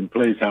 Thank you. And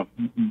please have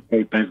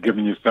a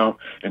Thanksgiving yourself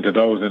and to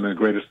those in the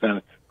greater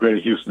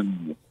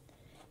Houston.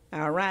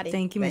 All righty.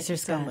 Thank you, Mr. so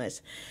Scott. much.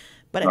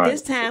 But at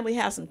this time, we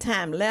have some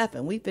time left,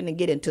 and we're finna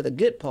get into the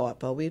good part.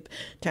 But we're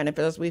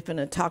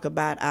finna talk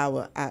about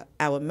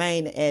our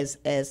main, as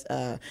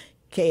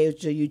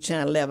KHU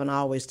Channel 11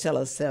 always tell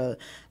us,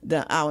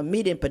 our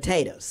meat and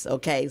potatoes,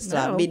 okay? So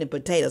our meat and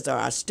potatoes are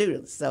our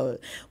students. So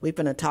we're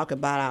finna talk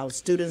about our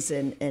students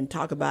and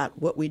talk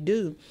about what we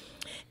do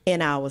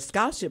in our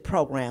scholarship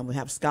program. We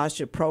have a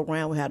scholarship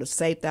program. We have a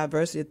Safe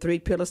Diversity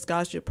 3-pillar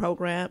scholarship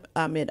program,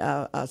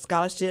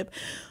 scholarship.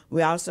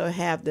 We also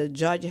have the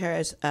Georgia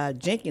Harris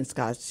Jenkins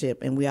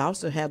Scholarship, and we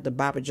also have the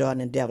Barbara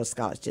Jordan Endeavor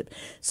Scholarship.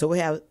 So we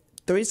have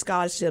 3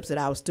 scholarships that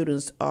our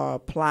students are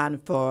applying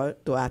for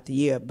throughout the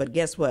year. But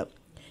guess what?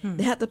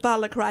 They have to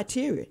follow the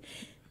criteria.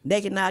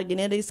 They cannot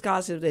get into these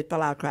scholarships if they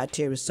follow our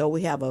criteria. So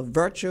we have a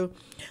virtual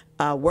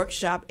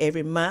workshop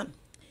every month.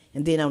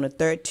 And then on the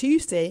third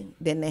Tuesday,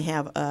 then they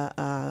have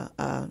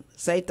a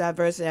Safe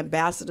Diversity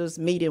Ambassadors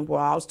meeting where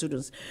all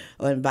students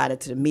are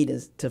invited to the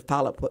meetings to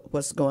follow up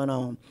what's going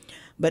on.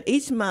 But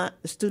each month,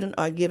 the students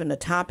are given a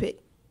topic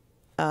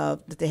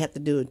that they have to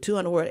do a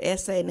 200-word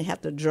essay, and they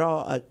have to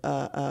draw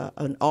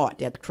an art.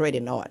 They have to create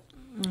an art.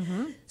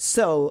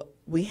 So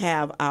we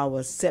have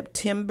our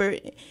September,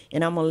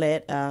 and I'm going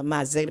to let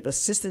my executive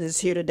assistant is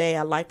here today.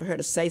 I'd like for her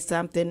to say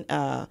something.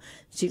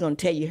 She's going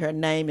to tell you her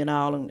name and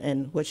all,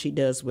 and what she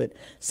does with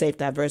Safe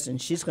Diversity,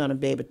 and she's going to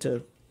be able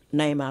to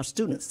name our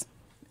students.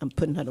 I'm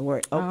putting her to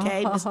work.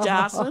 Okay, Ms.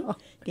 Jocelyn,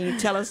 can you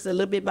tell us a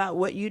little bit about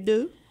what you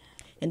do?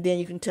 And then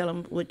you can tell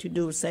them what you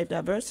do with Safe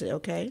Diversity,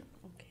 okay?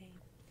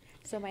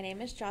 So my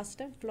name is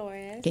Jocelyn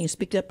Flores. Can you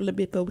speak up a little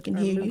bit so we can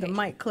hear Move you? the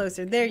mic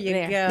closer. There you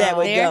go. There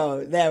we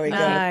go. There we go.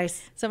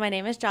 Nice. So my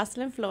name is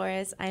Jocelyn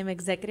Flores. I'm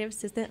executive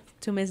assistant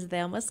to Ms.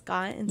 Thelma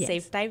Scott in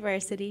Safe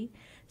Diversity.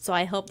 So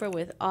I help her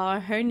with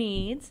all her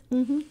needs.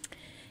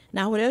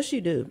 Now, what else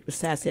you do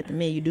besides helping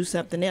me? You do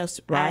something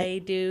else, right? I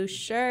do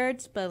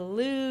shirts,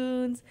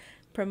 balloons,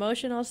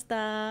 promotional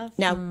stuff.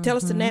 Now, tell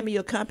us the name of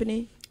your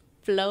company.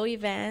 Flow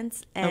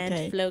Events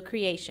and Flow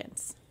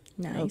Creations.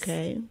 Nice.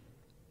 Okay.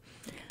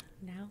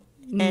 Now.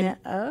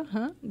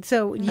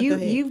 So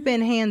you've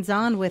been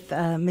hands-on with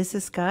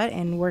Mrs. Scott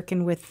and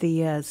working with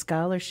the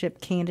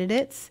scholarship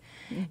candidates.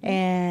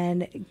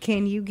 And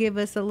can you give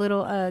us a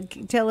little,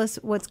 tell us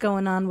what's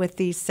going on with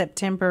the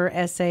September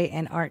essay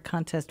and art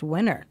contest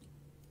winner?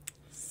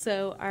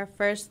 So our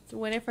first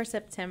winner for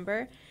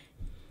September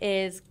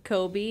is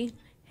Kobe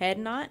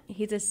Headnot.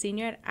 He's a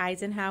senior at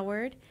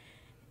Eisenhower,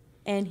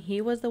 and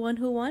he was the one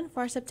who won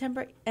for our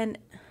September and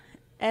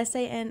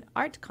essay and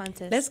art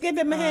contest. Let's give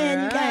him a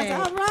hand, you guys.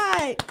 All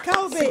right,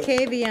 Kobe.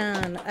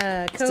 Sakavion.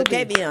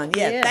 Sakavion,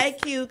 yeah. Yes.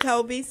 Thank you,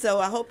 Kobe. So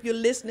I hope you're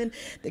listening.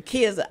 The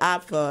kids are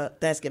out for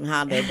Thanksgiving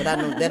holiday, but I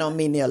know that don't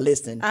mean they're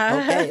listening.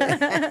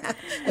 Okay,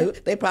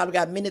 they probably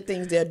got many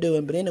things they're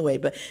doing, but anyway,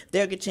 but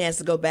they'll get a chance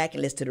to go back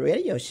and listen to the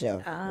radio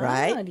show,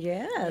 right?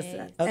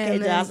 Yes. Okay,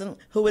 Jocelyn,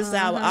 who is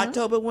our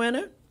October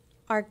winner?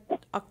 Our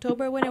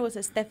October winner was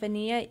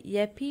Estefania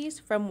Yepes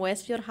from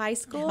Westfield High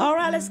School. All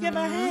right, let's give her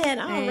a hand.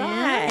 All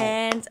right.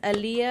 And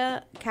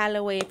Aaliyah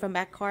Calloway from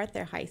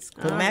MacArthur High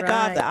School. From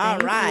MacArthur. All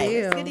Thank right.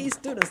 you. Let's give these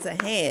students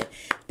a hand.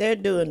 They're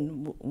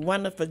doing a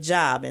wonderful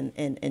job.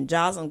 And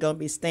Jocelyn going to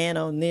be staying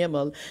on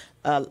them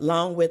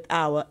along with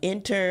our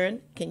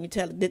intern. Can you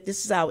tell,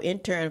 this is our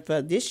intern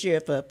for this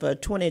year for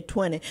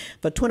 2020.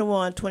 For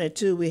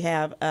 21-22, we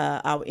have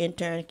our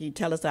intern. Can you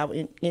tell us our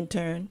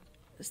intern?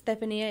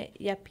 Stephanie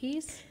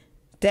Yapis.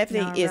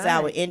 Stephanie is right.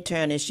 our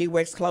intern, and she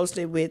works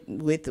closely with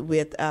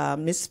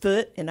Miss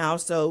Foote and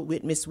also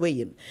with Miss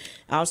Williams.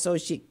 Also,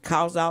 she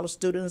calls all the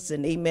students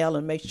and email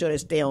and make sure they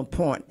stay on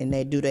point and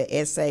they do their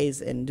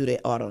essays and do their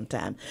art on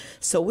time.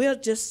 So we're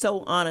just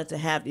so honored to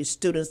have these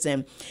students,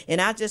 and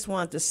I just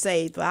want to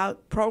say for our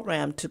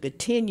program to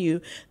continue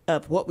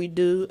what we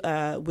do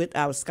with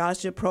our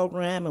scholarship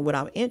program and with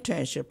our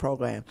internship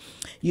program.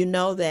 You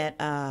know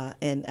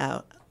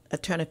that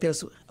Attorney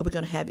Filis, we're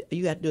going to have,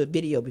 you got to do a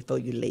video before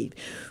you leave.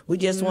 We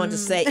just wanted to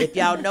say, if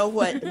y'all know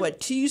what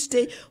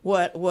Tuesday,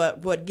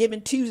 what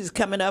Giving Tuesday is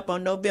coming up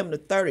on November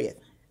the 30th,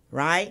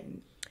 right?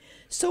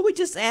 So we're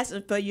just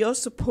asking for your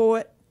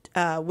support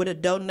with a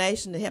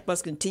donation to help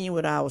us continue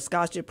with our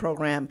scholarship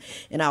program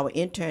and our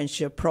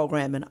internship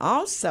program. And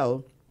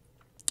also,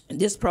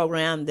 this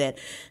program that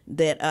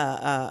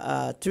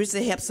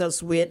Teresa helps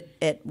us with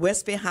at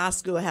Westfield High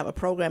School. I have a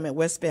program at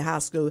Westfield High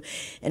School,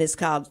 and it's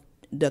called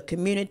the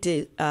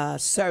community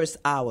service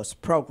hours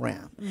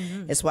program.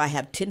 That's why I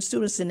have 10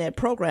 students in that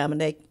program, and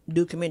they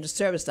do community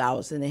service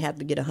hours, and they have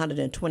to get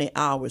 120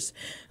 hours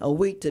a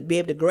week to be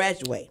able to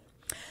graduate.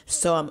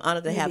 So I'm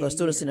honored to have those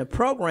students in the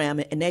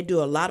program, and they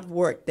do a lot of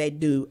work. They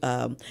do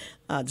the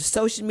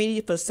social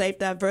media for Safe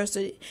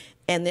Diversity,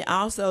 and they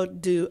also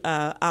do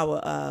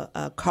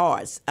our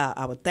cards,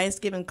 our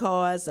Thanksgiving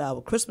cards,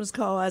 our Christmas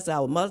cards,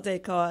 our Mother's Day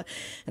cards,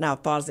 and our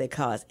Father's Day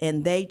cards.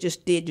 And they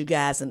just did, you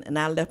guys, and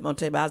I left them on the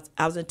table.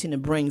 I was intending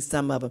to bring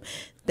some of them.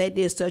 They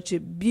did such a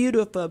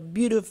beautiful,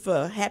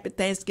 beautiful Happy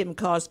Thanksgiving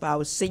cards for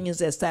our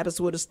seniors at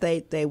Cypresswood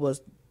Estate. They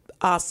was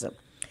awesome.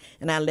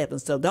 And I left them.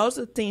 So those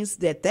are things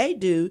that they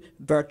do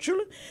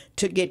virtually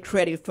to get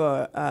credit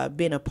for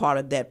being a part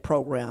of that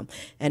program.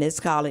 And it's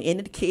called, and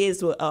the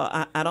kids,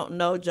 I don't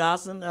know,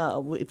 Jocelyn,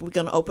 if we're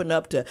going to open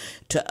up to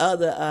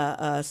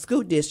other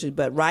school districts,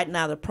 but right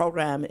now the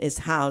program is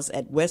housed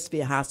at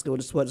Westfield High School.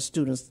 That's where the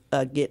students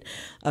get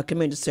a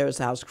community service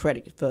house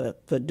credit for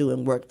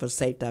doing work for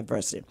Safe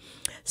Diversity.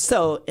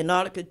 So in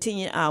order to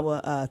continue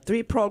our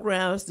 3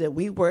 programs that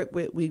we work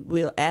with,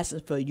 we're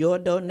asking for your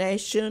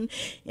donation,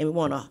 and we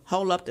want to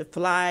hold up the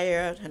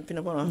flyer. We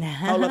want to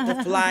hold up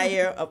the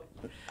flyer.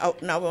 We want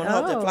to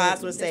hold up the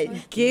flyers. We'll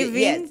say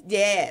giving.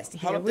 Yes.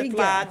 Hold up the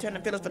flyer. Turn the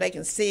pillars so they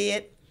can see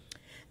it.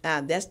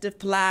 That's the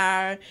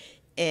flyer,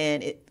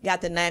 and it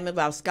got the name of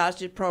our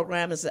scholarship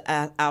program. It's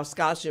our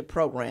scholarship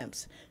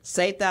programs.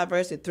 Safe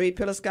Diversity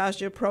 3-Pillar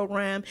Scholarship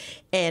Program,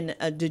 and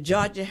the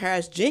Georgia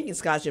Harris Jenkins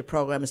Scholarship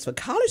Program is for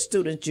college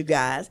students, you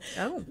guys.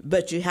 Oh.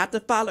 But you have to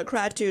follow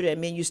criteria. I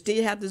mean, you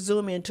still have to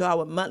Zoom into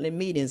our monthly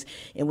meetings,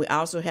 and we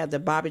also have the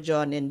Bobby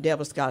Jordan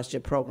Endeavor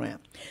Scholarship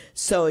Program.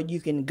 So you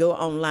can go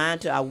online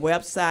to our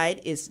website.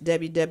 It's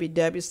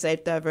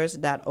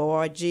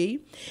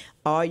www.safediversity.org,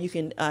 or you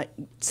can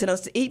send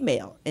us an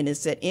email, and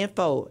it's at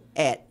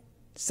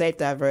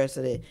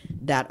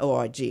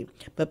info@safediversity.org.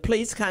 But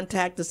please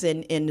contact us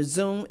in the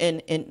Zoom,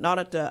 and in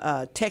order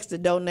to text to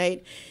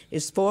donate,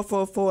 it's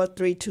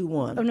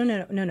 444-321. Oh,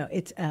 no.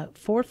 It's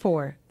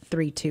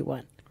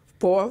 44321.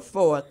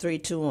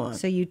 44321.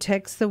 So you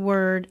text the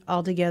word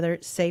altogether,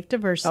 Safe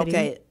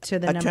Diversity, to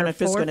the number 44.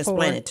 Attorney going to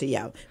explain it to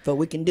y'all, but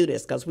we can do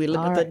this because we're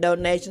looking for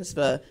donations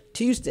for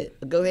Tuesday.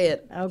 Go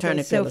ahead,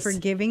 Attorney Filis. So for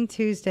Giving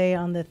Tuesday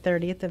on the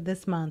 30th of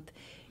this month,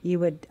 you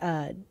would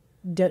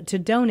to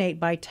donate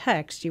by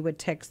text, you would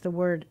text the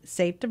word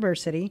Safe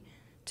Diversity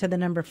to the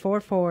number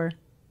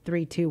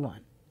 44321.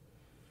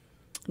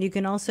 You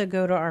can also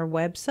go to our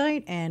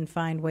website and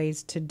find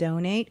ways to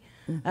donate.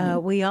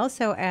 We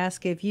also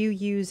ask, if you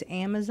use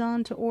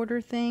Amazon to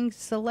order things,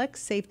 select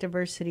Safe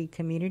Diversity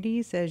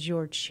Communities as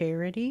your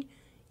charity.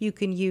 You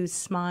can use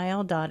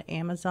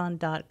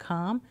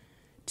smile.amazon.com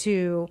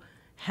to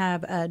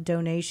have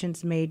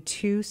donations made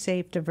to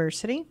Safe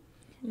Diversity.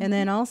 And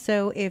then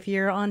also, if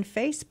you're on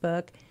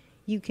Facebook,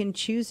 you can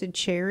choose a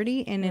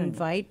charity and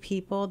invite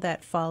people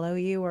that follow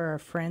you or are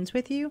friends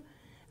with you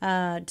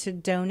to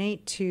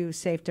donate to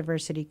Safe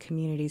Diversity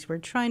Communities. We're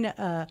trying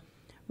to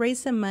raise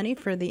some money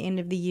for the end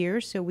of the year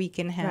so we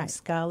can have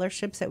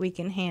scholarships that we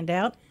can hand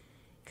out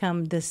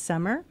come this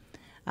summer.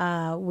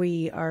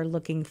 We are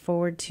looking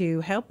forward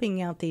to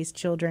helping out these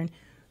children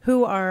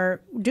who are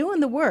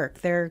doing the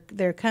work.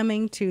 They're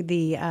coming to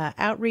the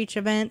outreach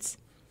events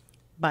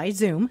by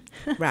Zoom,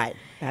 right?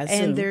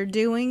 And they're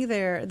doing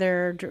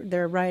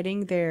they're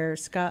writing their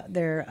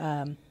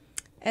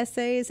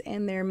essays,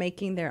 and they're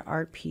making their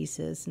art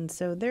pieces, and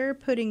so they're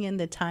putting in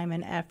the time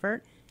and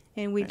effort,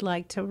 and we'd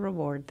like to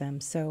reward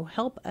them. So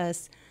help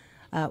us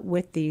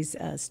with these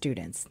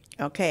students.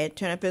 Okay,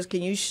 Attorney Filis,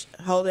 can you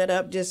hold that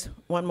up just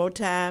one more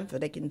time so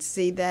they can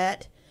see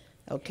that?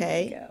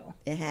 Okay, There you go.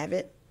 They have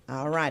it.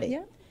 All righty.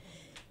 Yeah.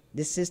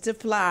 This is the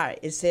flyer.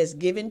 It says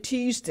Giving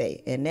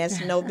Tuesday, and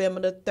that's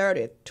November the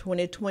 30th,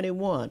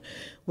 2021.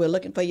 We're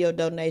looking for your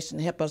donation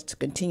to help us to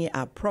continue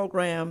our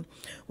program.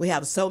 We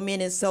have so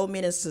many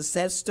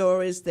success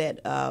stories that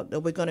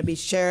we're going to be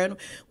sharing.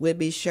 We'll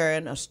be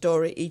sharing a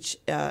story each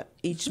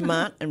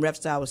month in reference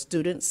to our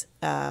students,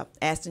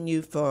 asking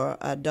you for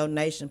a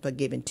donation for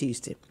Giving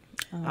Tuesday.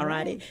 All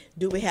righty.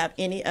 Do we have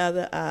any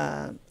other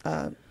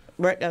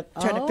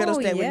Attorney Filis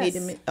that we need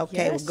to meet?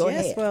 Okay, well, go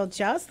ahead. Well,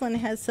 Jocelyn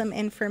has some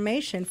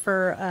information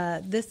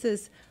for this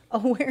is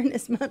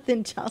Awareness Month,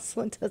 and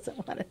Jocelyn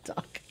doesn't want to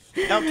talk.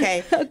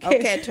 Okay,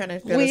 Attorney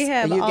Filis, we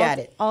have you got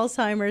it.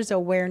 Alzheimer's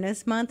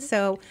Awareness Month.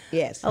 So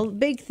yes, a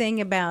big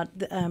thing about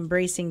the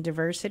Embracing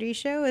Diversity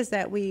show is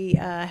that we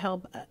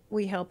help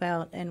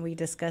out and we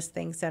discuss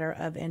things that are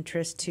of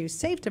interest to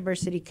Safe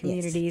Diversity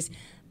Communities,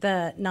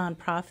 the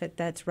nonprofit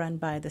that's run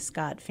by the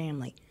Scott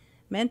family.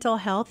 Mental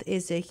health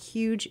is a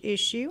huge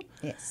issue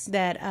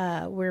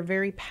that we're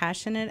very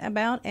passionate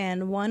about,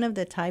 and one of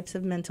the types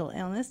of mental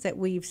illness that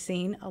we've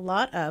seen a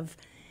lot of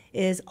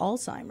is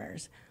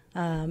Alzheimer's.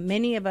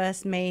 Many of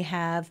us may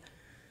have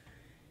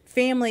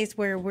families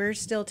where we're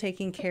still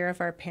taking care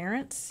of our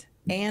parents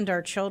and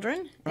our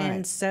children,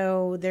 and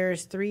so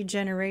there's 3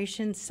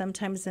 generations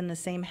sometimes in the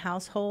same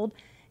household,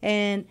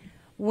 and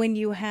when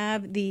you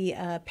have the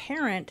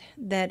parent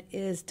that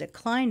is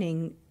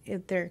declining,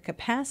 their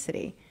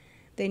capacity,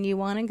 then you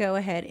want to go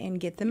ahead and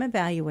get them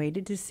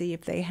evaluated to see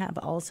if they have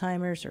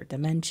Alzheimer's or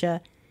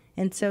dementia.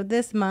 And so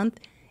this month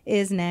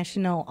is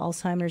National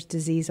Alzheimer's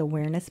Disease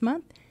Awareness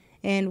Month,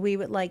 and we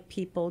would like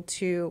people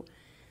to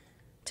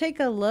take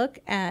a look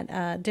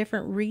at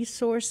different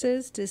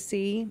resources to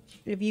see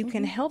if you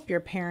can help your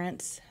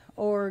parents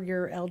or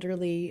your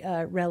elderly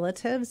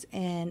relatives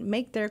and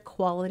make their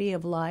quality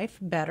of life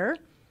better.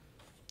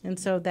 And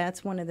so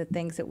that's one of the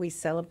things that we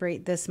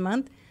celebrate this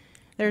month.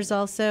 There's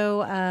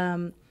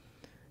also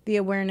the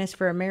awareness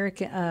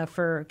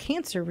for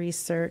cancer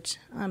research.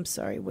 I'm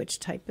sorry, which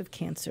type of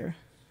cancer?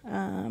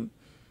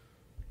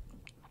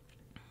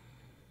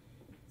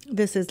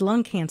 This is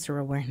Lung Cancer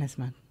Awareness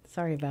Month.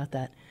 Sorry about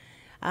that.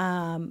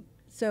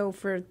 So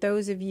for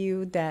those of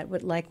you that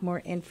would like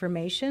more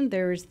information,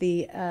 there's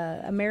the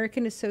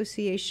American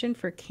Association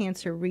for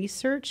Cancer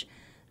Research.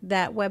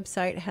 That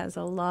website has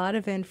a lot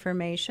of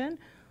information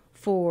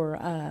for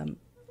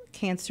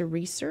cancer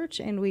research,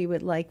 and we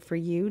would like for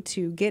you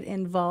to get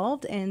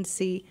involved and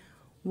see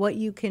what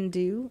you can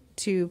do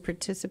to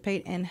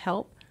participate and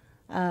help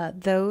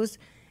those.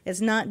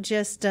 It's not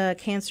just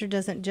cancer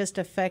doesn't just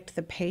affect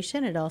the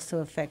patient, it also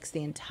affects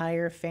the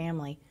entire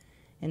family.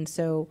 And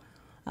so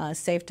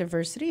S.A.F.E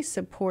Diversity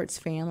supports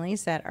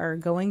families that are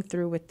going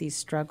through with these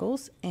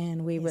struggles,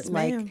 and we would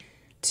like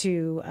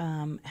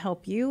to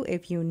help you.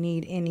 If you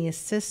need any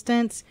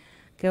assistance,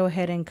 go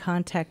ahead and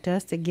contact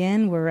us.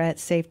 Again, we're at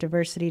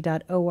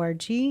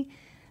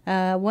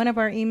safediversity.org. One of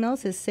our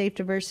emails is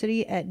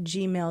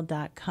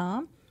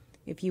safediversity@gmail.com.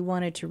 If you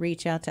wanted to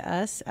reach out to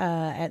us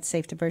at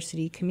S.A.F.E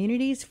Diversity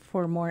Communities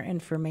for more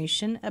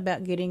information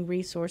about getting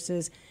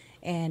resources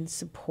and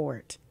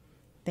support.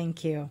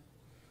 Thank you.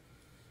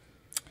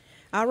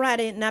 All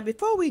righty. Now,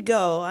 before we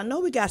go, I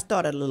know we got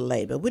started a little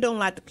late, but we don't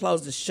like to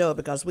close the show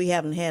because we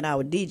haven't had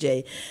our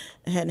DJ,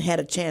 hadn't had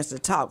a chance to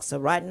talk. So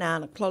right now,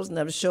 in the closing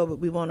of the show, but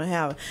we want to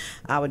have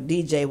our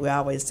DJ, we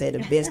always say the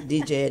best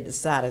DJ at this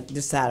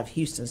side of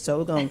Houston. So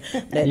we're going to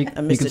let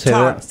Mr.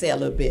 Tark say a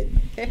little bit.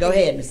 Go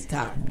ahead, Mr.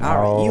 Tark.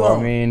 All right, you on.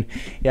 I mean,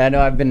 yeah, I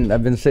know I've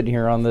been sitting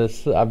here on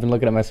this. I've been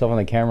looking at myself on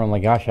the camera. I'm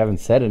like, gosh, I haven't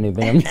said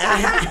anything.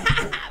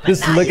 I'm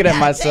just looking at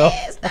myself.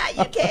 Now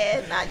you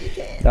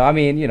can. No, I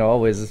mean,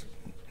 always...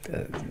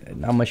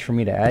 not much for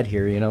me to add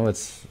here.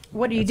 It's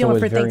what are you doing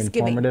for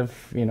Thanksgiving? Informative,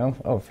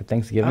 for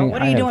Thanksgiving.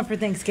 What are you doing for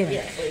Thanksgiving?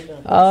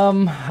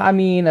 I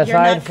mean,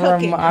 aside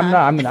from cooking,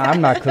 I'm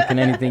not cooking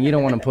anything. You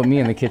don't want to put me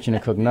in the kitchen to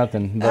cook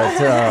nothing.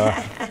 But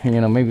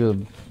maybe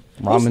the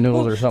ramen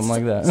noodles or something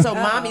like that. So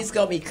mommy's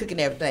gonna be cooking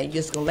everything. You're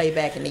just gonna lay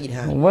back and eat,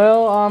 huh?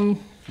 Well,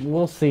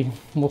 we'll see.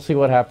 We'll see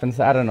what happens.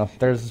 I don't know.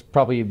 There's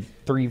probably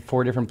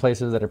 3-4 different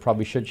places that it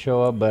probably should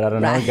show up, but I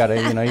don't know. You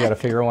gotta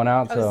figure one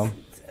out. So.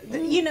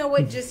 You know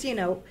what? Just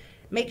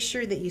make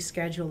sure that you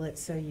schedule it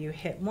so you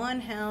hit one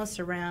house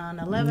around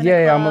 11 Yeah,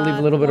 o'clock, I'm gonna leave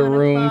a little bit of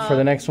room for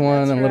the next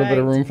one, and a little bit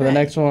of room for the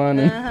next one.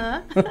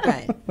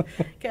 Right.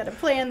 Got to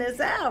plan this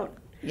out.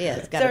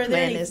 Yes, got to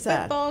plan this out. Are there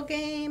any football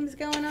games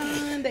going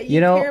on that you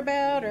care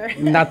about, or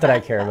not that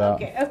I care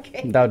about?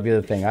 Okay. That would be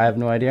the thing. I have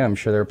no idea. I'm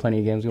sure there are plenty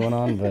of games going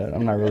on, but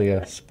I'm not really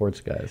a sports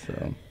guy.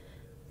 So.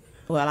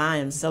 Well, I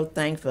am so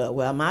thankful.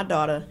 Well, my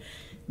daughter,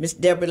 Miss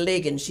Deborah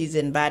Ligon, she's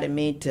invited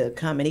me to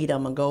come and eat.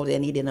 I'm going to go there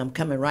and eat, and I'm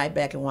coming right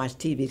back and watch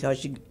TV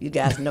because you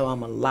guys know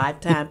I'm a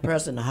Lifetime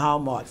person, a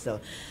Hallmark. So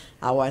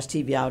I watch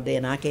TV all day,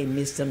 and I can't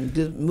miss some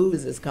good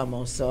movies that's come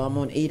on. So I'm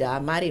going to eat. I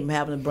might even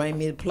have them to bring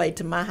me a plate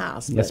to my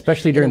house.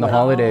 Especially during the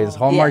holidays.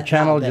 Hallmark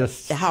Channel,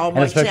 the Hallmark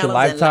and especially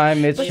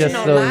Lifetime, it's just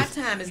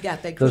Lifetime has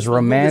got that those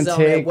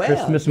romantic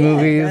Christmas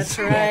movies. That's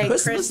right.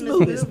 Christmas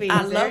movies.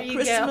 I love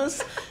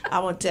Christmas. I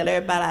want to tell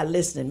everybody I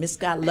listening, Miss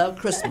Scott love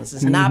Christmas.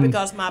 It's not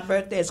because my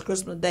birthday is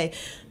Christmas Day,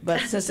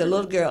 but since a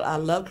little girl, I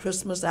love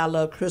Christmas, I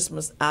love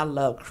Christmas, I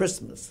love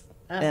Christmas.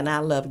 And I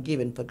love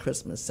giving for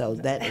Christmas, so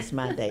that is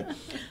my day.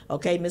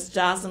 Okay, Miss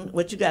Johnson,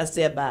 what you got to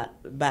say about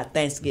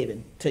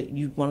Thanksgiving?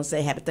 You want to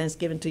say Happy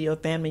Thanksgiving to your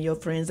family, your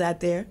friends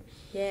out there?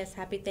 Yes,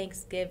 Happy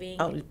Thanksgiving.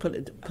 Oh, put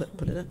it up.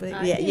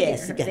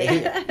 Yes, you got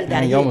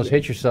it. You almost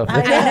hit yourself.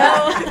 I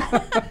know.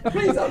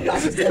 Please don't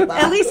knock yourself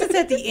out. At least it's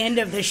at the end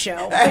of the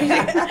show.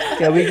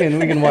 Yeah, we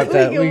can watch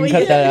that. We can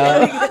cut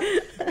that out.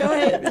 Go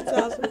ahead, Miss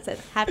Johnson. It says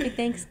Happy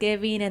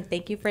Thanksgiving and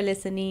thank you for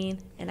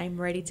listening. And I'm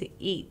ready to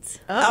eat.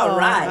 All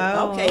right.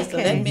 Okay. So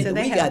that means they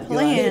we have got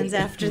plans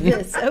after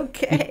this.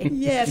 Okay.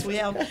 Yes, we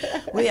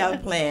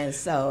have plans.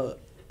 So,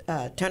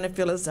 Turner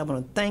Filis, I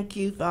want to thank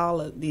you for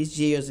all of these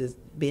years as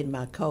being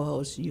my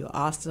co-host. You're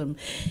awesome.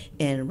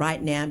 And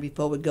right now,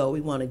 before we go,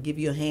 we want to give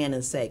you a hand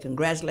and say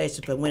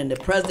congratulations for winning the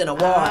President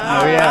Award.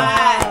 Oh,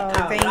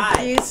 yeah.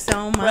 Thank you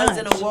so much.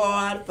 President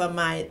Award for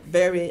my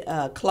very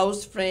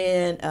close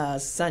friend,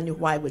 Sonia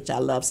White, which I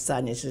love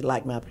Sonia. She's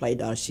like my play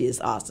doll. She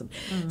is awesome.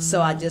 Mm-hmm. So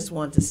I just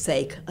want to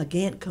say,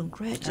 again,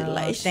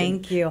 congratulations. Oh,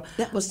 thank you.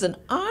 That was an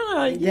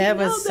honor. That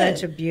was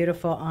such a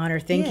beautiful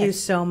honor. Thank you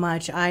so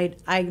much. I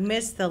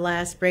missed the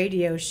last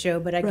radio show,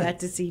 but I got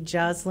to see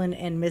Jocelyn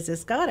and Mrs.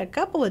 Scott a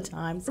couple of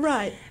times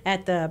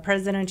at the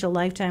Presidential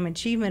Lifetime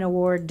Achievement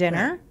Award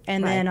dinner.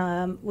 And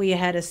then we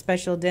had a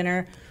special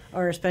dinner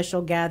or a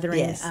special gathering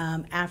Yes.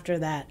 after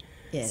that.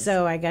 Yes.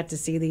 So I got to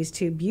see these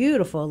two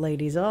beautiful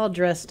ladies all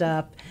dressed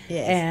up,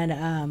 Yes.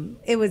 and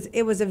it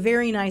was a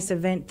very nice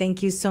event.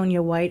 Thank you,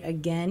 Sonia White,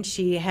 again.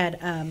 She had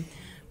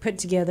put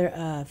together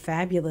a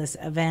fabulous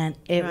event.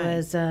 It Right.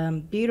 was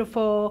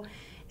beautiful,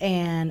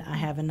 and I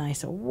have a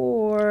nice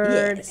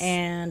award, Yes.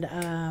 and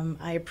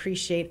I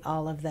appreciate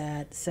all of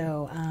that.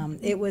 So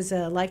it was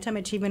a Lifetime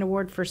Achievement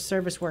Award for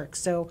service work.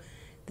 So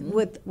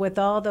with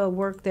all the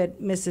work that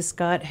Mrs.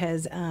 Scott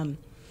has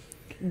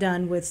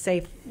done with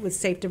safe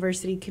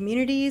diversity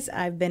communities,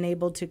 I've been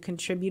able to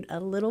contribute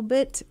a little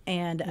bit.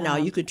 And No,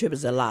 you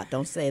contribute a lot.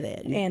 Don't say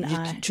that. You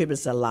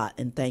contribute a lot,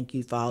 and thank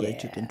you for all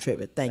that you Yeah.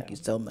 contribute. Thank you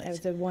so it much.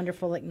 was a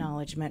wonderful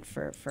acknowledgement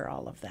for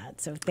all of that.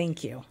 So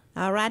thank you.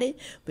 All righty,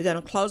 we're going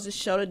to close the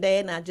show today,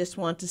 and I just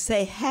want to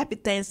say happy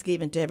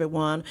Thanksgiving to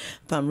everyone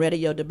from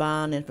Radio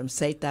Devon and from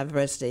Safe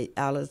Diversity.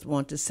 I just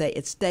want to say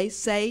stay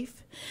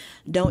safe,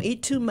 don't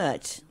eat too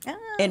much,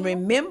 and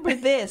remember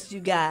this,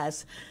 you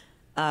guys.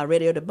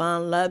 Radio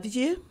Devon loves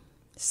you.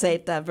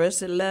 Safe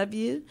Diversity love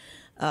you.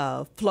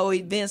 Flow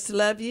Events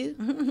love you.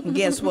 And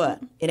guess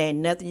what? It ain't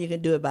nothing you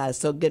can do about it.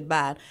 So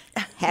goodbye.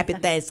 Happy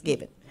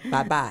Thanksgiving.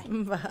 Bye-bye.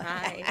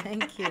 Bye.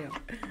 Thank you.